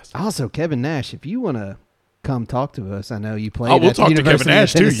 WTF.sportscast. Also, Kevin Nash, if you want to come talk to us. I know you played. Oh, we'll at the talk to Kevin University of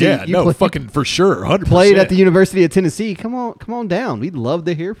Nash too. Tennessee. Yeah, You no, played- fucking for sure, 100%. Played at the University of Tennessee. Come on down. We'd love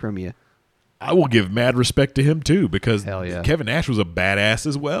to hear from you. I will give mad respect to him too because Hell yeah. Kevin Nash was a badass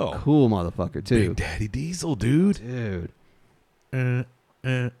as well. Cool motherfucker too. Big Daddy Diesel, dude. Dude.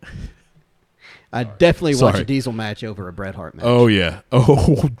 I'd definitely watch Sorry. a Diesel match over a Bret Hart match. Oh yeah.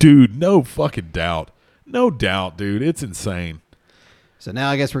 Oh, dude, no fucking doubt. No doubt, dude. It's insane. So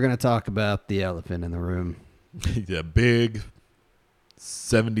now I guess we're going to talk about the elephant in the room. The big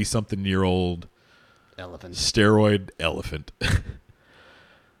 70-something-year-old Elephant. steroid elephant.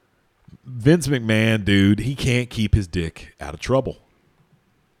 Vince McMahon, dude, he can't keep his dick out of trouble.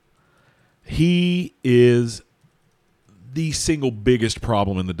 He is the single biggest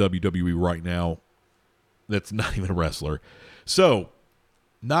problem in the WWE right now that's not even a wrestler. So,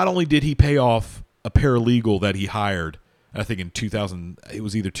 not only did he pay off a paralegal that he hired, I think in 2000, it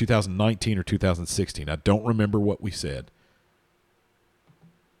was either 2019 or 2016. I don't remember what we said.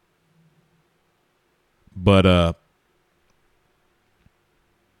 But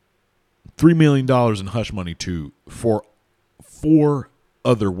 $3 million in hush money for 4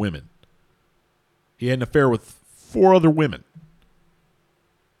 other women. He had an affair with 4 other women.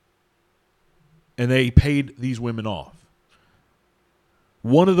 And they paid these women off.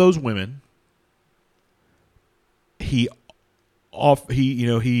 One of those women, he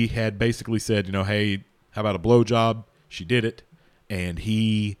had basically said, hey, how about a blowjob? She did it. And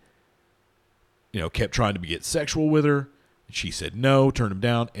he, kept trying to get sexual with her. She said no, turned him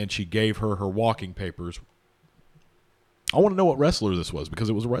down, and she gave her walking papers. I want to know what wrestler this was because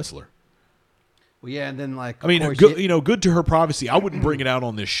it was a wrestler. Well, yeah, and then good to her privacy. I wouldn't bring it out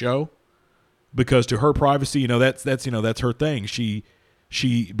on this show because to her privacy, that's her thing.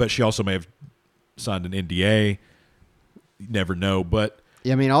 But she also may have signed an NDA. You never know, but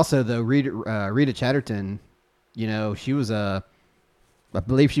yeah, I mean, also the Rita Chatterton, she was I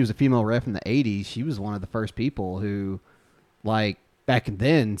believe she was a female ref in the 80s. She was one of the first people who, like, back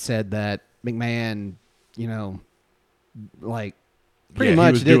then said that McMahon, pretty much he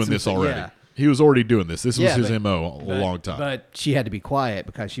was did doing this already. Yeah. He was already doing this. This was his but- MO a long time. But she had to be quiet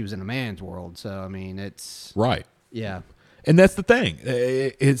because she was in a man's world. So, I mean, it's... Right. Yeah. And that's the thing.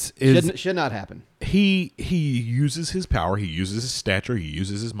 Should not happen. He uses his power. He uses his stature. He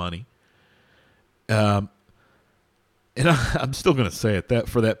uses his money. And I'm still going to say it, that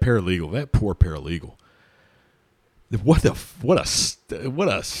for that paralegal, that poor paralegal. What a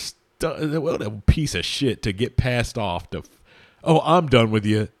piece of shit to get passed off to. Oh, I'm done with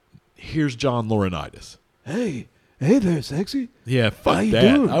you. Here's John Laurinaitis. Hey there, sexy. Yeah, fuck How you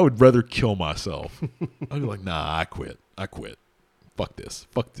that. doing? I would rather kill myself. I'd be like, nah, I quit. Fuck this.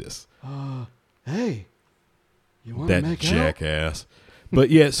 Hey, you want to That make jackass. But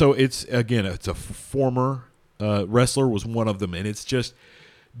yeah, so it's a former wrestler was one of them, and it's just,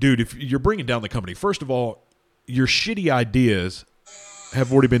 dude, if you're bringing down the company, first of all, your shitty ideas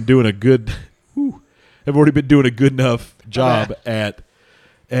have already been doing a good enough job at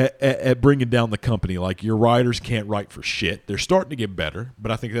bringing down the company. Like, your writers can't write for shit. They're starting to get better,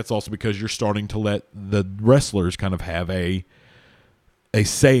 but I think that's also because you're starting to let the wrestlers kind of have a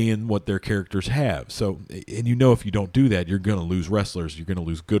say in what their characters have. So, and if you don't do that, you're going to lose wrestlers. You're going to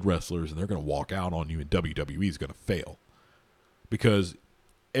lose good wrestlers, and they're going to walk out on you, and WWE is going to fail because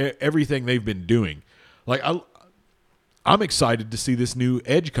everything they've been doing. Like, I'm excited to see this new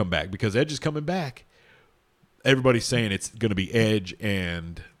Edge come back because Edge is coming back. Everybody's saying it's going to be Edge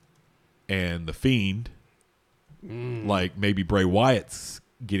and the Fiend. Like, maybe Bray Wyatt's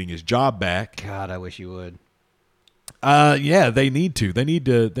getting his job back. God, I wish you would. Yeah, they need to. They need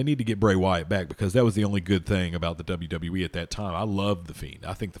to get Bray Wyatt back because that was the only good thing about the WWE at that time. I loved the Fiend.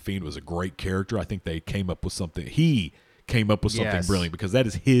 I think the Fiend was a great character. I think they came up with something. He came up with something Yes. brilliant because that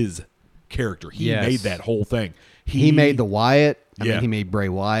is his character. He Yes. made that whole thing. He made the Wyatt. I Yeah. mean, he made Bray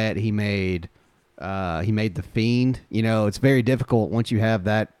Wyatt. He made the Fiend. It's very difficult once you have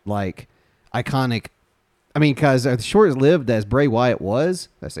that, like, iconic. I mean, because as short-lived as Bray Wyatt was,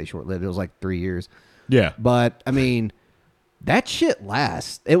 I say short-lived, it was like 3 years. Yeah. But, I mean, that shit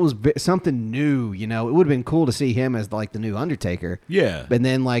lasts. It was something new, It would have been cool to see him as, like, the new Undertaker. Yeah. And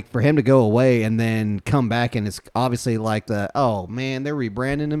then, like, for him to go away and then come back, and it's obviously like oh, man, they're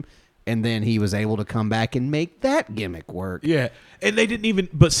rebranding him. And then he was able to come back and make that gimmick work. Yeah. And they didn't even,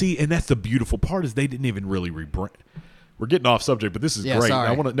 but see, and that's the beautiful part is they didn't even really rebrand. We're getting off subject, but this is great.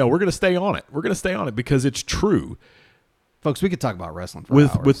 Sorry. We're going to stay on it. We're going to stay on it because it's true. Folks, we could talk about wrestling for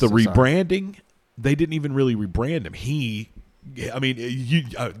With hours. the So sorry. rebranding, they didn't even really rebrand him.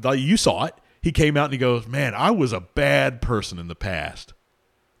 You saw it. He came out and he goes, "Man, I was a bad person in the past,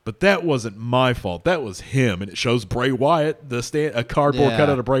 but but that wasn't my fault. That was him. And it shows Bray Wyatt, a cardboard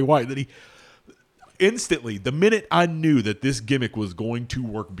cutout of Bray Wyatt, that he instantly, the minute I knew that this gimmick was going to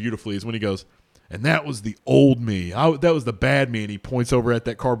work beautifully is when he goes, and that was the old me. That was the bad me. And he points over at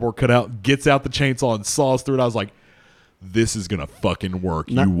that cardboard cutout, gets out the chainsaw and saws through it. I was like, this is going to fucking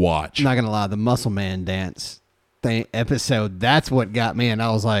work. You watch. I'm not going to lie. The Muscle Man dance episode, that's what got me. And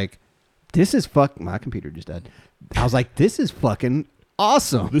I was like, this is my computer just died. I was like, this is fucking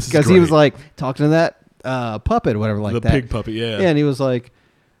awesome. Because he was like talking to that puppet or whatever like that. The pig puppet, yeah. Yeah, and he was like,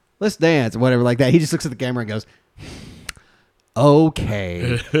 let's dance or whatever like that. He just looks at the camera and goes,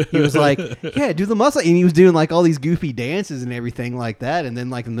 okay. He was like, yeah, do the muscle. And he was doing like all these goofy dances and everything like that. And then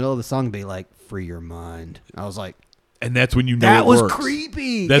like in the middle of the song, be like, free your mind. I was like, and that's when you know that it was works.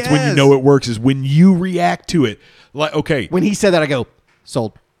 Creepy. That's when you know it works, is when you react to it. Like, okay. When he said that, I go,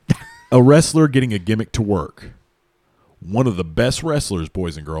 sold. A wrestler getting a gimmick to work. One of the best wrestlers,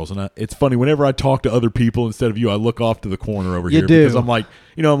 boys and girls. And it's funny, whenever I talk to other people instead of you, I look off to the corner over here. Because I'm like,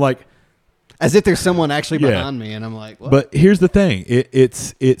 as if there's someone actually behind me, and I'm like, what? But here's the thing.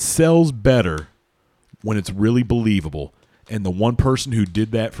 It sells better when it's really believable. And the one person who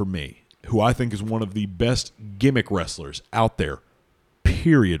did that for me, who I think is one of the best gimmick wrestlers out there,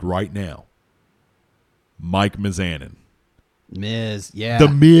 period, right now, Mike Mizanin. Miz, yeah. The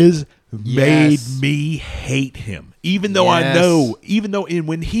Miz made me hate him. Even though I know,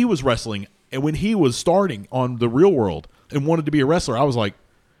 when he was wrestling and when he was starting on the real world and wanted to be a wrestler, I was like,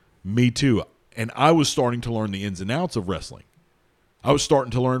 me too. And I was starting to learn the ins and outs of wrestling. I was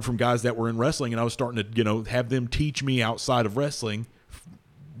starting to learn from guys that were in wrestling, and I was starting to, have them teach me outside of wrestling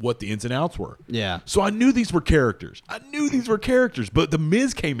what the ins and outs were. Yeah. So I knew these were characters. But the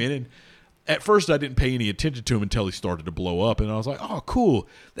Miz came in, and at first I didn't pay any attention to him until he started to blow up, and I was like, oh, cool.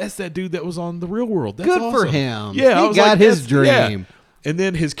 That's that dude that was on The Real World. That's good awesome. for him. Yeah, he got his dream. Yeah. And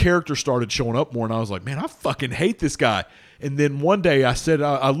then his character started showing up more, and I was like, man, I fucking hate this guy. And then one day I said,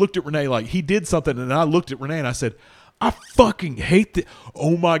 I looked at Renee, like he did something, and I looked at Renee and I said, I fucking hate this.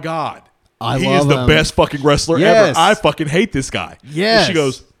 Oh my God. He is the best fucking wrestler ever. I fucking hate this guy. Yes. And she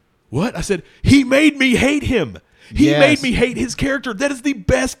goes, what? I said, he made me hate him. He made me hate his character. That is the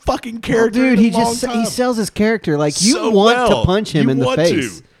best fucking character. Dude, in a long time. He sells his character like you want to punch him in the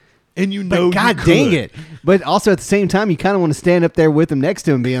face. And you know, but God dang it. But also at the same time, you kind of want to stand up there with him next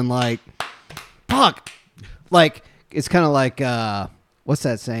to him being like, fuck. Like, it's kind of like, what's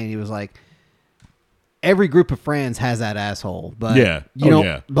that saying? He was like, every group of friends has that asshole. But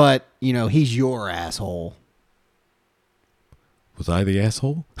but, he's your asshole. Was I the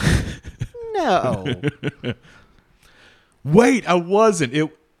asshole? No. Wait, I wasn't. No,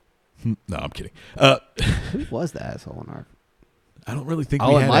 I'm kidding. Who was the asshole in our... I don't really think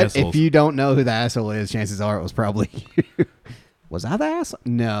we had assholes. If you don't know who the asshole is, chances are it was probably you. Was I the asshole?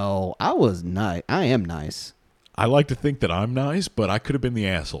 No, I was nice. I am nice. I like to think that I'm nice, but I could have been the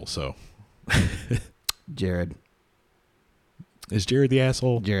asshole, so. Jared. Is Jared the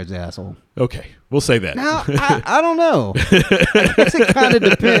asshole? Jared's the asshole. Okay, we'll say that. Now, I don't know. I guess it kind of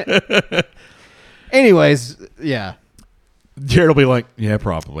depends. Anyways, yeah. Jared will be like, yeah,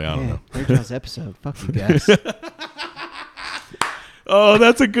 probably. I don't know. Rachel's episode. Fuck you guys. Oh,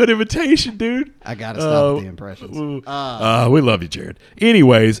 that's a good invitation, dude. I got to stop with the impressions. We love you, Jared.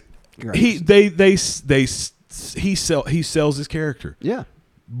 Anyways, he sells his character. Yeah.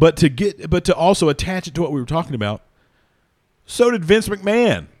 But to also attach it to what we were talking about, so did Vince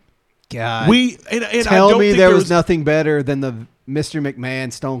McMahon. God. Tell me there was nothing better than the Mr.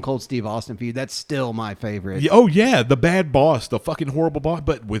 McMahon Stone Cold Steve Austin feud. That's still my favorite. Oh yeah, the bad boss, the fucking horrible boss,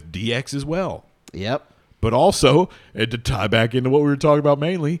 but with DX as well. Yep. But also, and to tie back into what we were talking about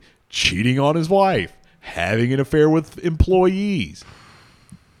mainly, cheating on his wife, having an affair with employees.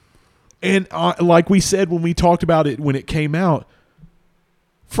 And like we said when we talked about it when it came out,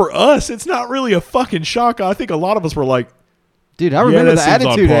 for us, it's not really a fucking shock. I think a lot of us were like, dude, I remember the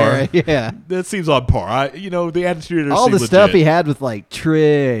Attitude Era. Yeah. That seems on par. The Attitude Era. All the stuff he had with like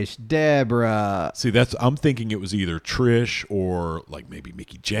Trish, Deborah. See, I'm thinking it was either Trish or like maybe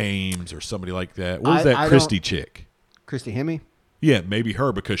Mickey James or somebody like that. What was that Christy chick? Christy Hemme? Yeah, maybe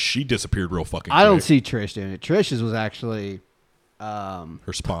her because she disappeared real fucking quick. I don't see Trish doing it. Trish's was actually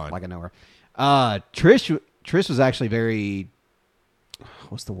her spine. Like I know her. Trish was actually very,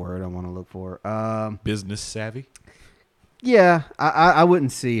 what's the word I want to look for? Business savvy. Yeah, I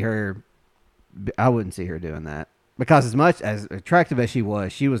wouldn't see her. I wouldn't see her doing that because as much as attractive as she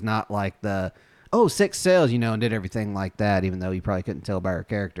was not like the sex sells, and did everything like that. Even though you probably couldn't tell by her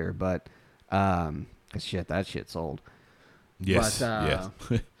character, but that shit sold. Yes, but,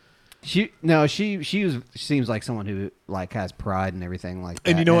 yes. She seems like someone who like has pride and everything like that.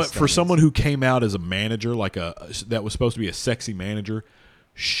 And you know what? For someone who came out as a manager, that was supposed to be a sexy manager,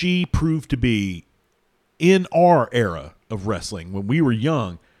 she proved to be, in our era of wrestling, when we were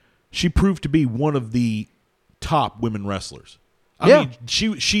young, she proved to be one of the top women wrestlers. I mean,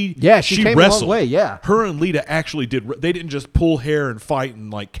 she came wrestled. a long way, yeah. Her and Lita actually did. They didn't just pull hair and fight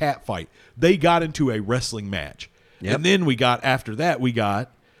and like cat fight. They got into a wrestling match. Yep. And then after that, we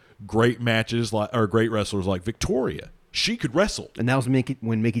got great matches or great wrestlers like Victoria. She could wrestle. And that was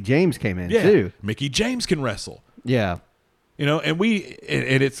when Mickie James came in, too. Mickie James can wrestle. Yeah. You know, and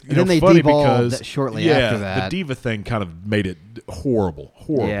it's then they funny devolved because shortly after that. The diva thing kind of made it horrible.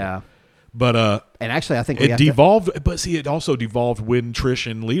 Yeah. But and actually, I think it devolved. But see, it also devolved when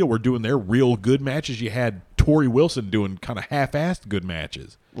Trish and Lita were doing their real good matches. You had Tori Wilson doing kind of half-assed good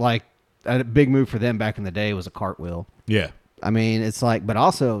matches. Like a big move for them back in the day was a cartwheel. Yeah. I mean, it's like, but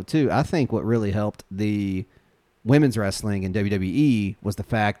also too, I think what really helped the women's wrestling in WWE was the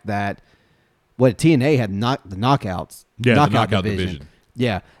fact that TNA had the knockouts. Yeah, the knockout division.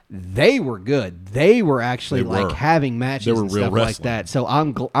 Yeah, they were good. They were actually having matches and stuff like that. So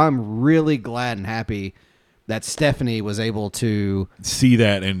I'm really glad and happy that Stephanie was able to see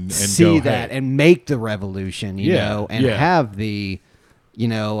that and make the revolution, you know, and have the, you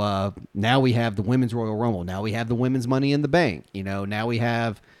know, now we have the Women's Royal Rumble. Now we have the Women's Money in the Bank. You know, now we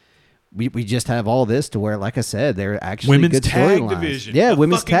just have all this to where, like I said, they're actually women's good tag storylines. division. Yeah,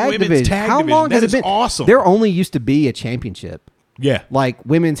 women's tag division. How long has it been? Awesome. There only used to be a championship. Yeah, like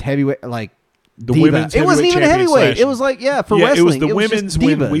women's heavyweight, like the Diva. women's. It wasn't even a heavyweight. It was like for wrestling. It was the women's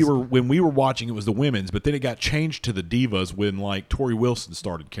when we were watching. It was the women's, but then it got changed to the divas when like Tori Wilson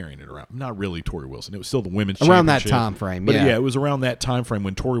started carrying it around. Not really Tori Wilson. It was still the women's around that championship. time frame. But it was around that time frame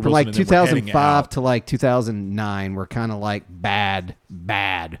when Tori Wilson from like and 2005 to like 2009 were kind of like bad.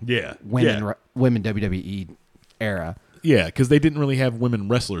 Women WWE era. Yeah, because they didn't really have women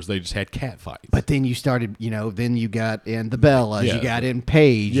wrestlers. They just had cat fights. But then you started, you know, then you got in the Bellas, you got in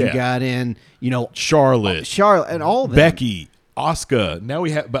Paige, you got in, you know, Charlotte, and all them. Becky, Asuka. Now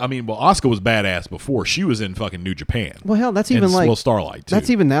we have, but I mean, well, Asuka was badass before. She was in fucking New Japan. Well, hell, that's even like Starlight too. That's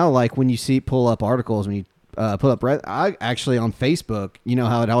even now like when you pull up articles when you pull up. I actually on Facebook, you know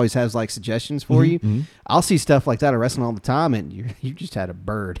how it always has like suggestions for you. Mm-hmm. I'll see stuff like that at wrestling all the time, and you just had a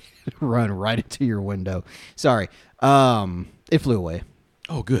bird run right into your window. Sorry. It flew away.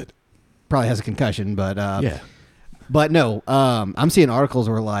 Oh, good. Probably has a concussion, but yeah. But no, I'm seeing articles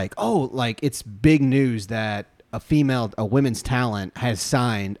where like it's big news that a women's talent has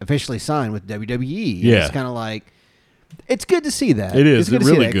officially signed with WWE. Yeah, it's kind of like it's good to see that. It is. It's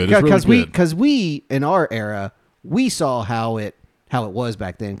really good. Because we in our era we saw how it was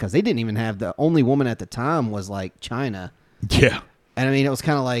back then because they didn't even have the only woman at the time was like Chyna. Yeah, and I mean it was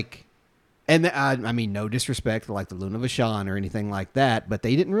kind of like. And I mean, no disrespect to like the Luna Vachon or anything like that, but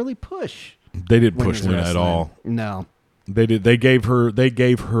they didn't really push. They didn't push Luna at all. No, they did. They gave her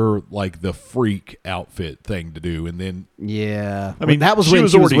like the freak outfit thing to do, and then I mean that was when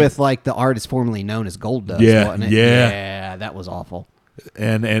she was with like the artist formerly known as Goldust. Wasn't it? Yeah, that was awful.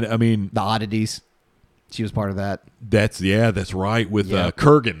 And I mean the Oddities, she was part of that. That's right with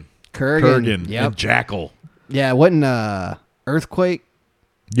Kurgan, yep. and Jackal. Yeah, wasn't Earthquake.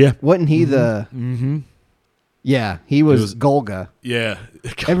 Yeah. Wasn't he the... Mm-hmm. Yeah, he was Golga. Yeah.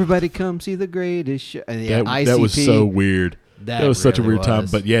 Everybody come see the greatest show. That was so weird. That was such a weird time.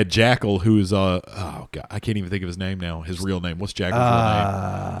 But yeah, Jackal, who's... oh, God, I can't even think of his name now. His real name. What's Jackal's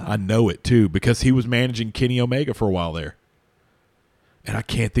real name? I know it, too, because he was managing Kenny Omega for a while there. And I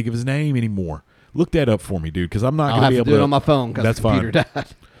can't think of his name anymore. Look that up for me, dude, because I'm not going to be able to... do it on my phone because the computer died.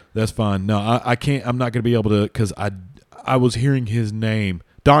 That's fine. No, I can't. I'm not going to be able to... Because I was hearing his name...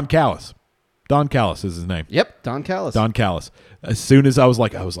 Don Callis. Don Callis is his name. Yep, Don Callis. Don Callis. As soon as I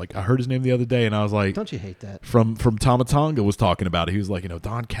heard his name the other day, and I was like, don't you hate that? From Tama Tonga was talking about it. He was like,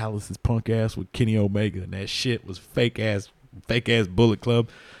 Don Callis' punk ass with Kenny Omega, and that shit was fake ass Bullet Club.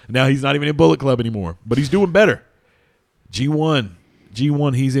 And now he's not even in Bullet Club anymore, but he's doing better. G1,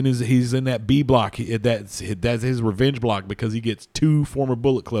 he's in that B block. That's his revenge block because he gets 2 former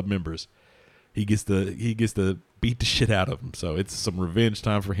Bullet Club members. He gets to beat the shit out of him. So it's some revenge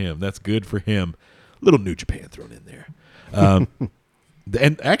time for him. That's good for him. Little New Japan thrown in there.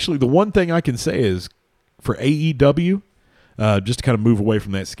 And actually, the one thing I can say is for AEW, just to kind of move away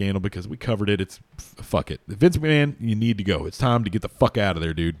from that scandal because we covered it. It's fuck it. Vince McMahon, you need to go. It's time to get the fuck out of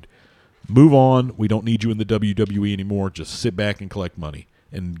there, dude. Move on. We don't need you in the WWE anymore. Just sit back and collect money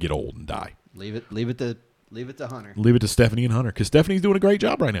and get old and die. Leave it to Hunter. Leave it to Stephanie and Hunter because Stephanie's doing a great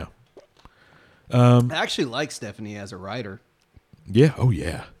job right now. I actually like Stephanie as a writer. Yeah. Oh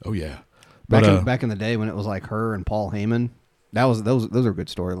yeah. Oh yeah. But Back in the day when it was like her and Paul Heyman, those are good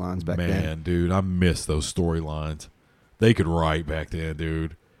storylines back then. Man, dude, I miss those storylines. They could write back then,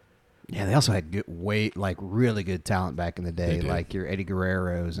 dude. Yeah, they also had really good talent back in the They day, did. like your Eddie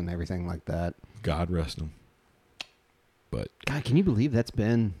Guerreros and everything like that. God rest them. But God, can you believe that's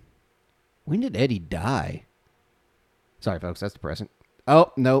been? When did Eddie die? Sorry, folks, that's depressing.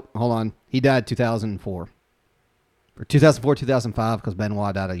 Oh, nope, hold on. He died 2004. Or 2004, 2005, because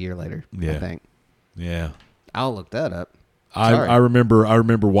Benoit died a year later, Yeah. I think. yeah, I'll look that up. Sorry. I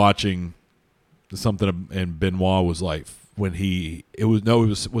remember watching something, and Benoit was like when was it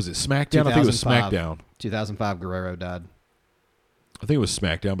SmackDown? I think it was 2005. SmackDown. 2005, Guerrero died. I think it was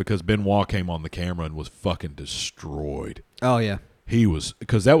SmackDown because Benoit came on the camera and was fucking destroyed. Oh, yeah. He was,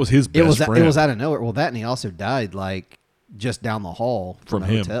 because that was his best friend. It was out of nowhere. Well, that, and he also died, like, just down the hall From the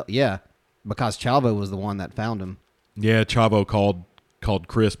him. hotel. Yeah, because Chavo was the one that found him. Yeah, Chavo called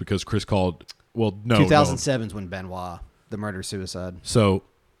Chris because Chris called. Well, no, 2007 is when Benoit, the murder-suicide. So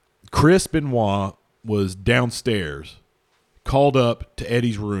Chris Benoit was downstairs, called up to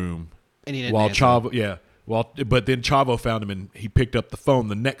Eddie's room, And he didn't while answer. Chavo, but then Chavo found him and he picked up the phone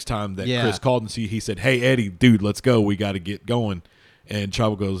the next time that Yeah. Chris called, and he said, "Hey Eddie, dude, let's go. We got to get going." And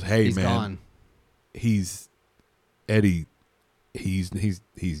Chavo goes, "Hey He's man, gone. he's Eddie, he's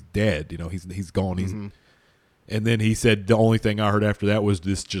dead. You know, he's gone. He's." Mm-hmm. And then he said the only thing I heard after that was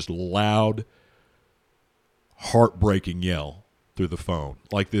this just loud, heartbreaking yell through the phone,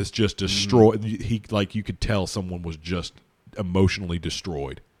 like this just destroyed. He, like, you could tell someone was just emotionally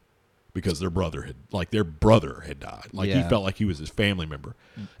destroyed because their brother had died. Like, he Yeah. felt like he was his family member.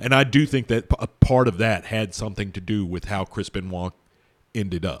 And I do think that a part of that had something to do with how Chris Benoit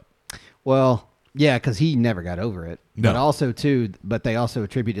ended up. Well, yeah, because he never got over it. No. But they also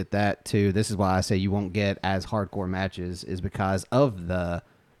attributed that to, this is why I say you won't get as hardcore matches, is because of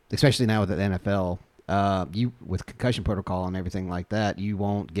especially now with the NFL, with concussion protocol and everything like that, you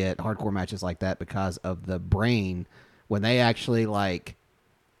won't get hardcore matches like that because of the brain. When they actually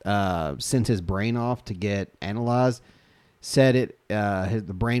sent his brain off to get analyzed, said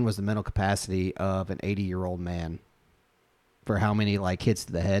the brain was the mental capacity of an 80-year-old man for how many hits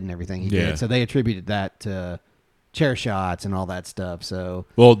to the head and everything he did. So they attributed that to chair shots and all that stuff. So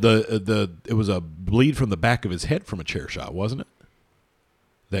Well, it was a bleed from the back of his head from a chair shot, wasn't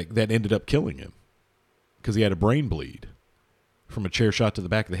it? That ended up killing him because he had a brain bleed from a chair shot to the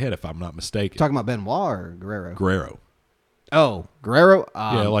back of the head, if I'm not mistaken. talking about Benoit or Guerrero? Guerrero. Oh, Guerrero.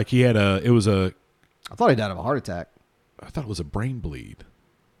 Yeah, like he had I thought he died of a heart attack. thought it was a brain bleed.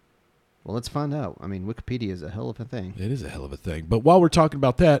 Well, let's find out. I mean, Wikipedia is a hell of a thing. It is a hell of a thing. But while we're talking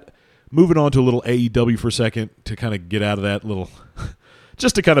about that, moving on to a little AEW for a second to kind of get out of that little,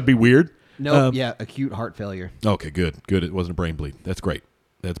 just to kind of be weird. No, acute heart failure. Okay, good. It wasn't a brain bleed. That's great.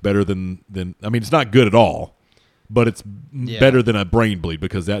 That's better than I mean, it's not good at all, but it's better than a brain bleed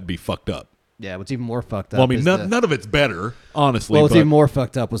because that'd be fucked up. Yeah, what's even more fucked up Well, I mean, is none of it's better, honestly. what's but even more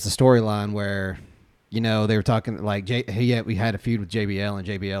fucked up was the storyline where, they were talking, we had a feud with JBL, and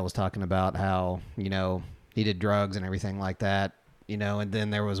JBL was talking about how, he did drugs and everything like that, and then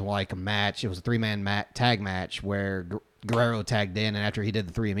there was a match. It was a 3-man tag match where Guerrero tagged in, and after he did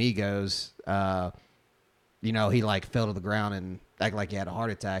the Three Amigos, he fell to the ground and acted like he had a heart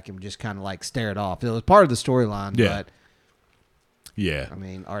attack and just kind of stared off. It was part of the storyline, but yeah. I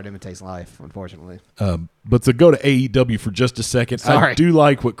mean, art imitates life, unfortunately. But to go to AEW for just a second, Sorry. I do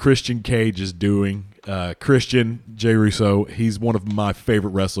like what Christian Cage is doing. Christian, Jey Russo, he's one of my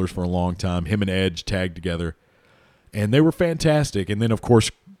favorite wrestlers for a long time. Him and Edge tagged together, and they were fantastic. And then, of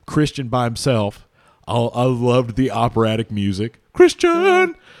course, Christian by himself. I loved the operatic music.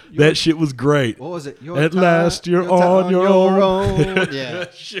 Christian! That shit was great. What was it? At last, you're on your own. Yeah.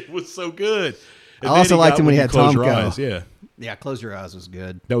 That shit was so good. And I then also liked got him when he You had Close Tom Your go. Eyes. Yeah. Yeah, Close Your Eyes was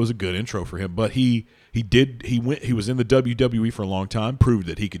good. That was a good intro for him, but he was in the WWE for a long time, proved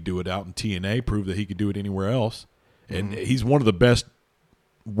that he could do it out in TNA, proved that he could do it anywhere else, and he's one of the best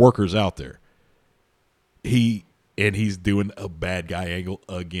workers out there. He's doing a bad guy angle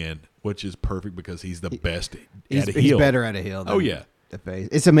again, which is perfect because he's the best at a heel. He's better at a heel than the face.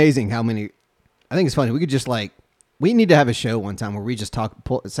 It's amazing how many. I think it's funny. We could just we need to have a show one time where we just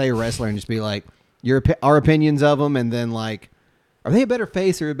say a wrestler and just be like, our opinions of them, and then are they a better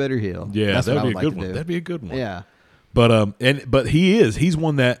face or a better heel? Yeah, that's that'd what I be would a good like one. to do. That'd be a good one. Yeah, but he's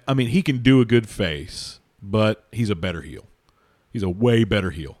one that, I mean, he can do a good face, but he's a better heel. He's a way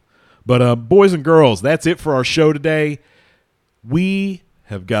better heel. But boys and girls, that's it for our show today. We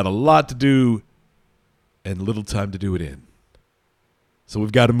have got a lot to do and little time to do it in. So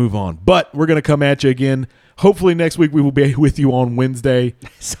we've got to move on. But we're going to come at you again. Hopefully next week we will be with you on Wednesday.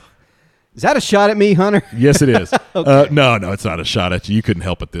 Is that a shot at me, Hunter? Yes, it is. Okay. No, it's not a shot at you. You couldn't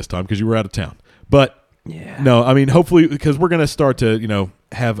help it this time because you were out of town. But Yeah. no, I mean, hopefully, because we're going to start to,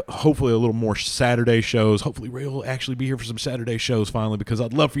 have hopefully a little more Saturday shows. Hopefully Ray will actually be here for some Saturday shows finally, because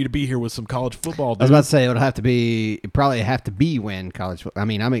I'd love for you to be here with some college football. Dude. I was about to say it'd probably have to be when college. I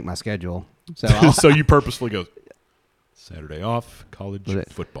mean, I make my schedule, so So you purposefully go Saturday off, college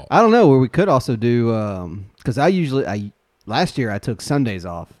football. I don't know where we could also do because last year I took Sundays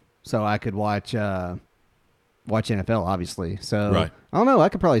off so I could watch NFL, obviously. So Right. I don't know. I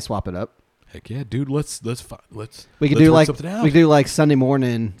could probably swap it up. Heck yeah, dude. We could do something out. we could do like Sunday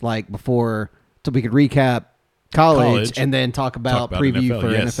morning, like before, so we could recap college and then talk about preview NFL.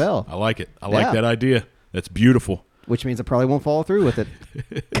 for Yes. NFL. I like it. I like that idea. That's beautiful. Which means I probably won't follow through with it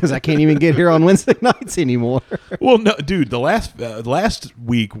because I can't even get here on Wednesday nights anymore. Well, no, dude. The last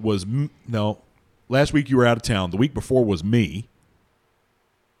week was last week you were out of town. The week before was me.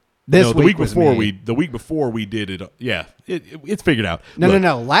 The week before we did it. Yeah, it's figured out.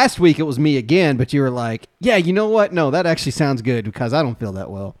 No. Last week it was me again, but you were like, "Yeah, you know what? No, that actually sounds good because I don't feel that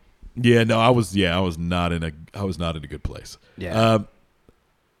well." Yeah, no, I was not in a good place. Yeah.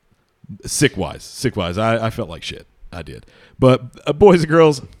 Sick wise, I felt like shit. I did. But boys and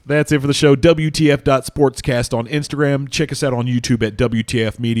girls, that's it for the show. WTF.sportscast on Instagram. Check us out on YouTube at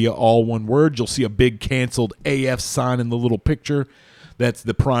WTF Media, all one word. You'll see a big canceled AF sign in the little picture. That's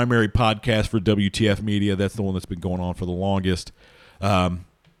the primary podcast for WTF Media. That's the one that's been going on for the longest.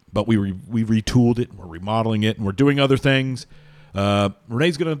 But we retooled it, and we're remodeling it, and we're doing other things.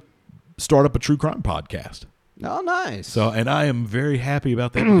 Renee's going to start up a true crime podcast. Oh, nice. So, and I am very happy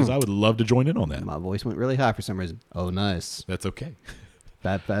about that because I would love to join in on that. My voice went really high for some reason. Oh, nice. That's okay.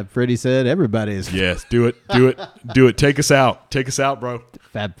 Fab Freddy said everybody's. Yes, do it. Take us out, bro.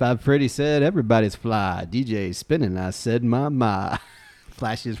 Fab Freddy said everybody's fly. DJ spinning. I said my.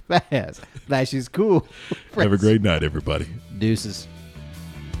 Flash is fast. Flash is cool. Have a great night, everybody. Deuces.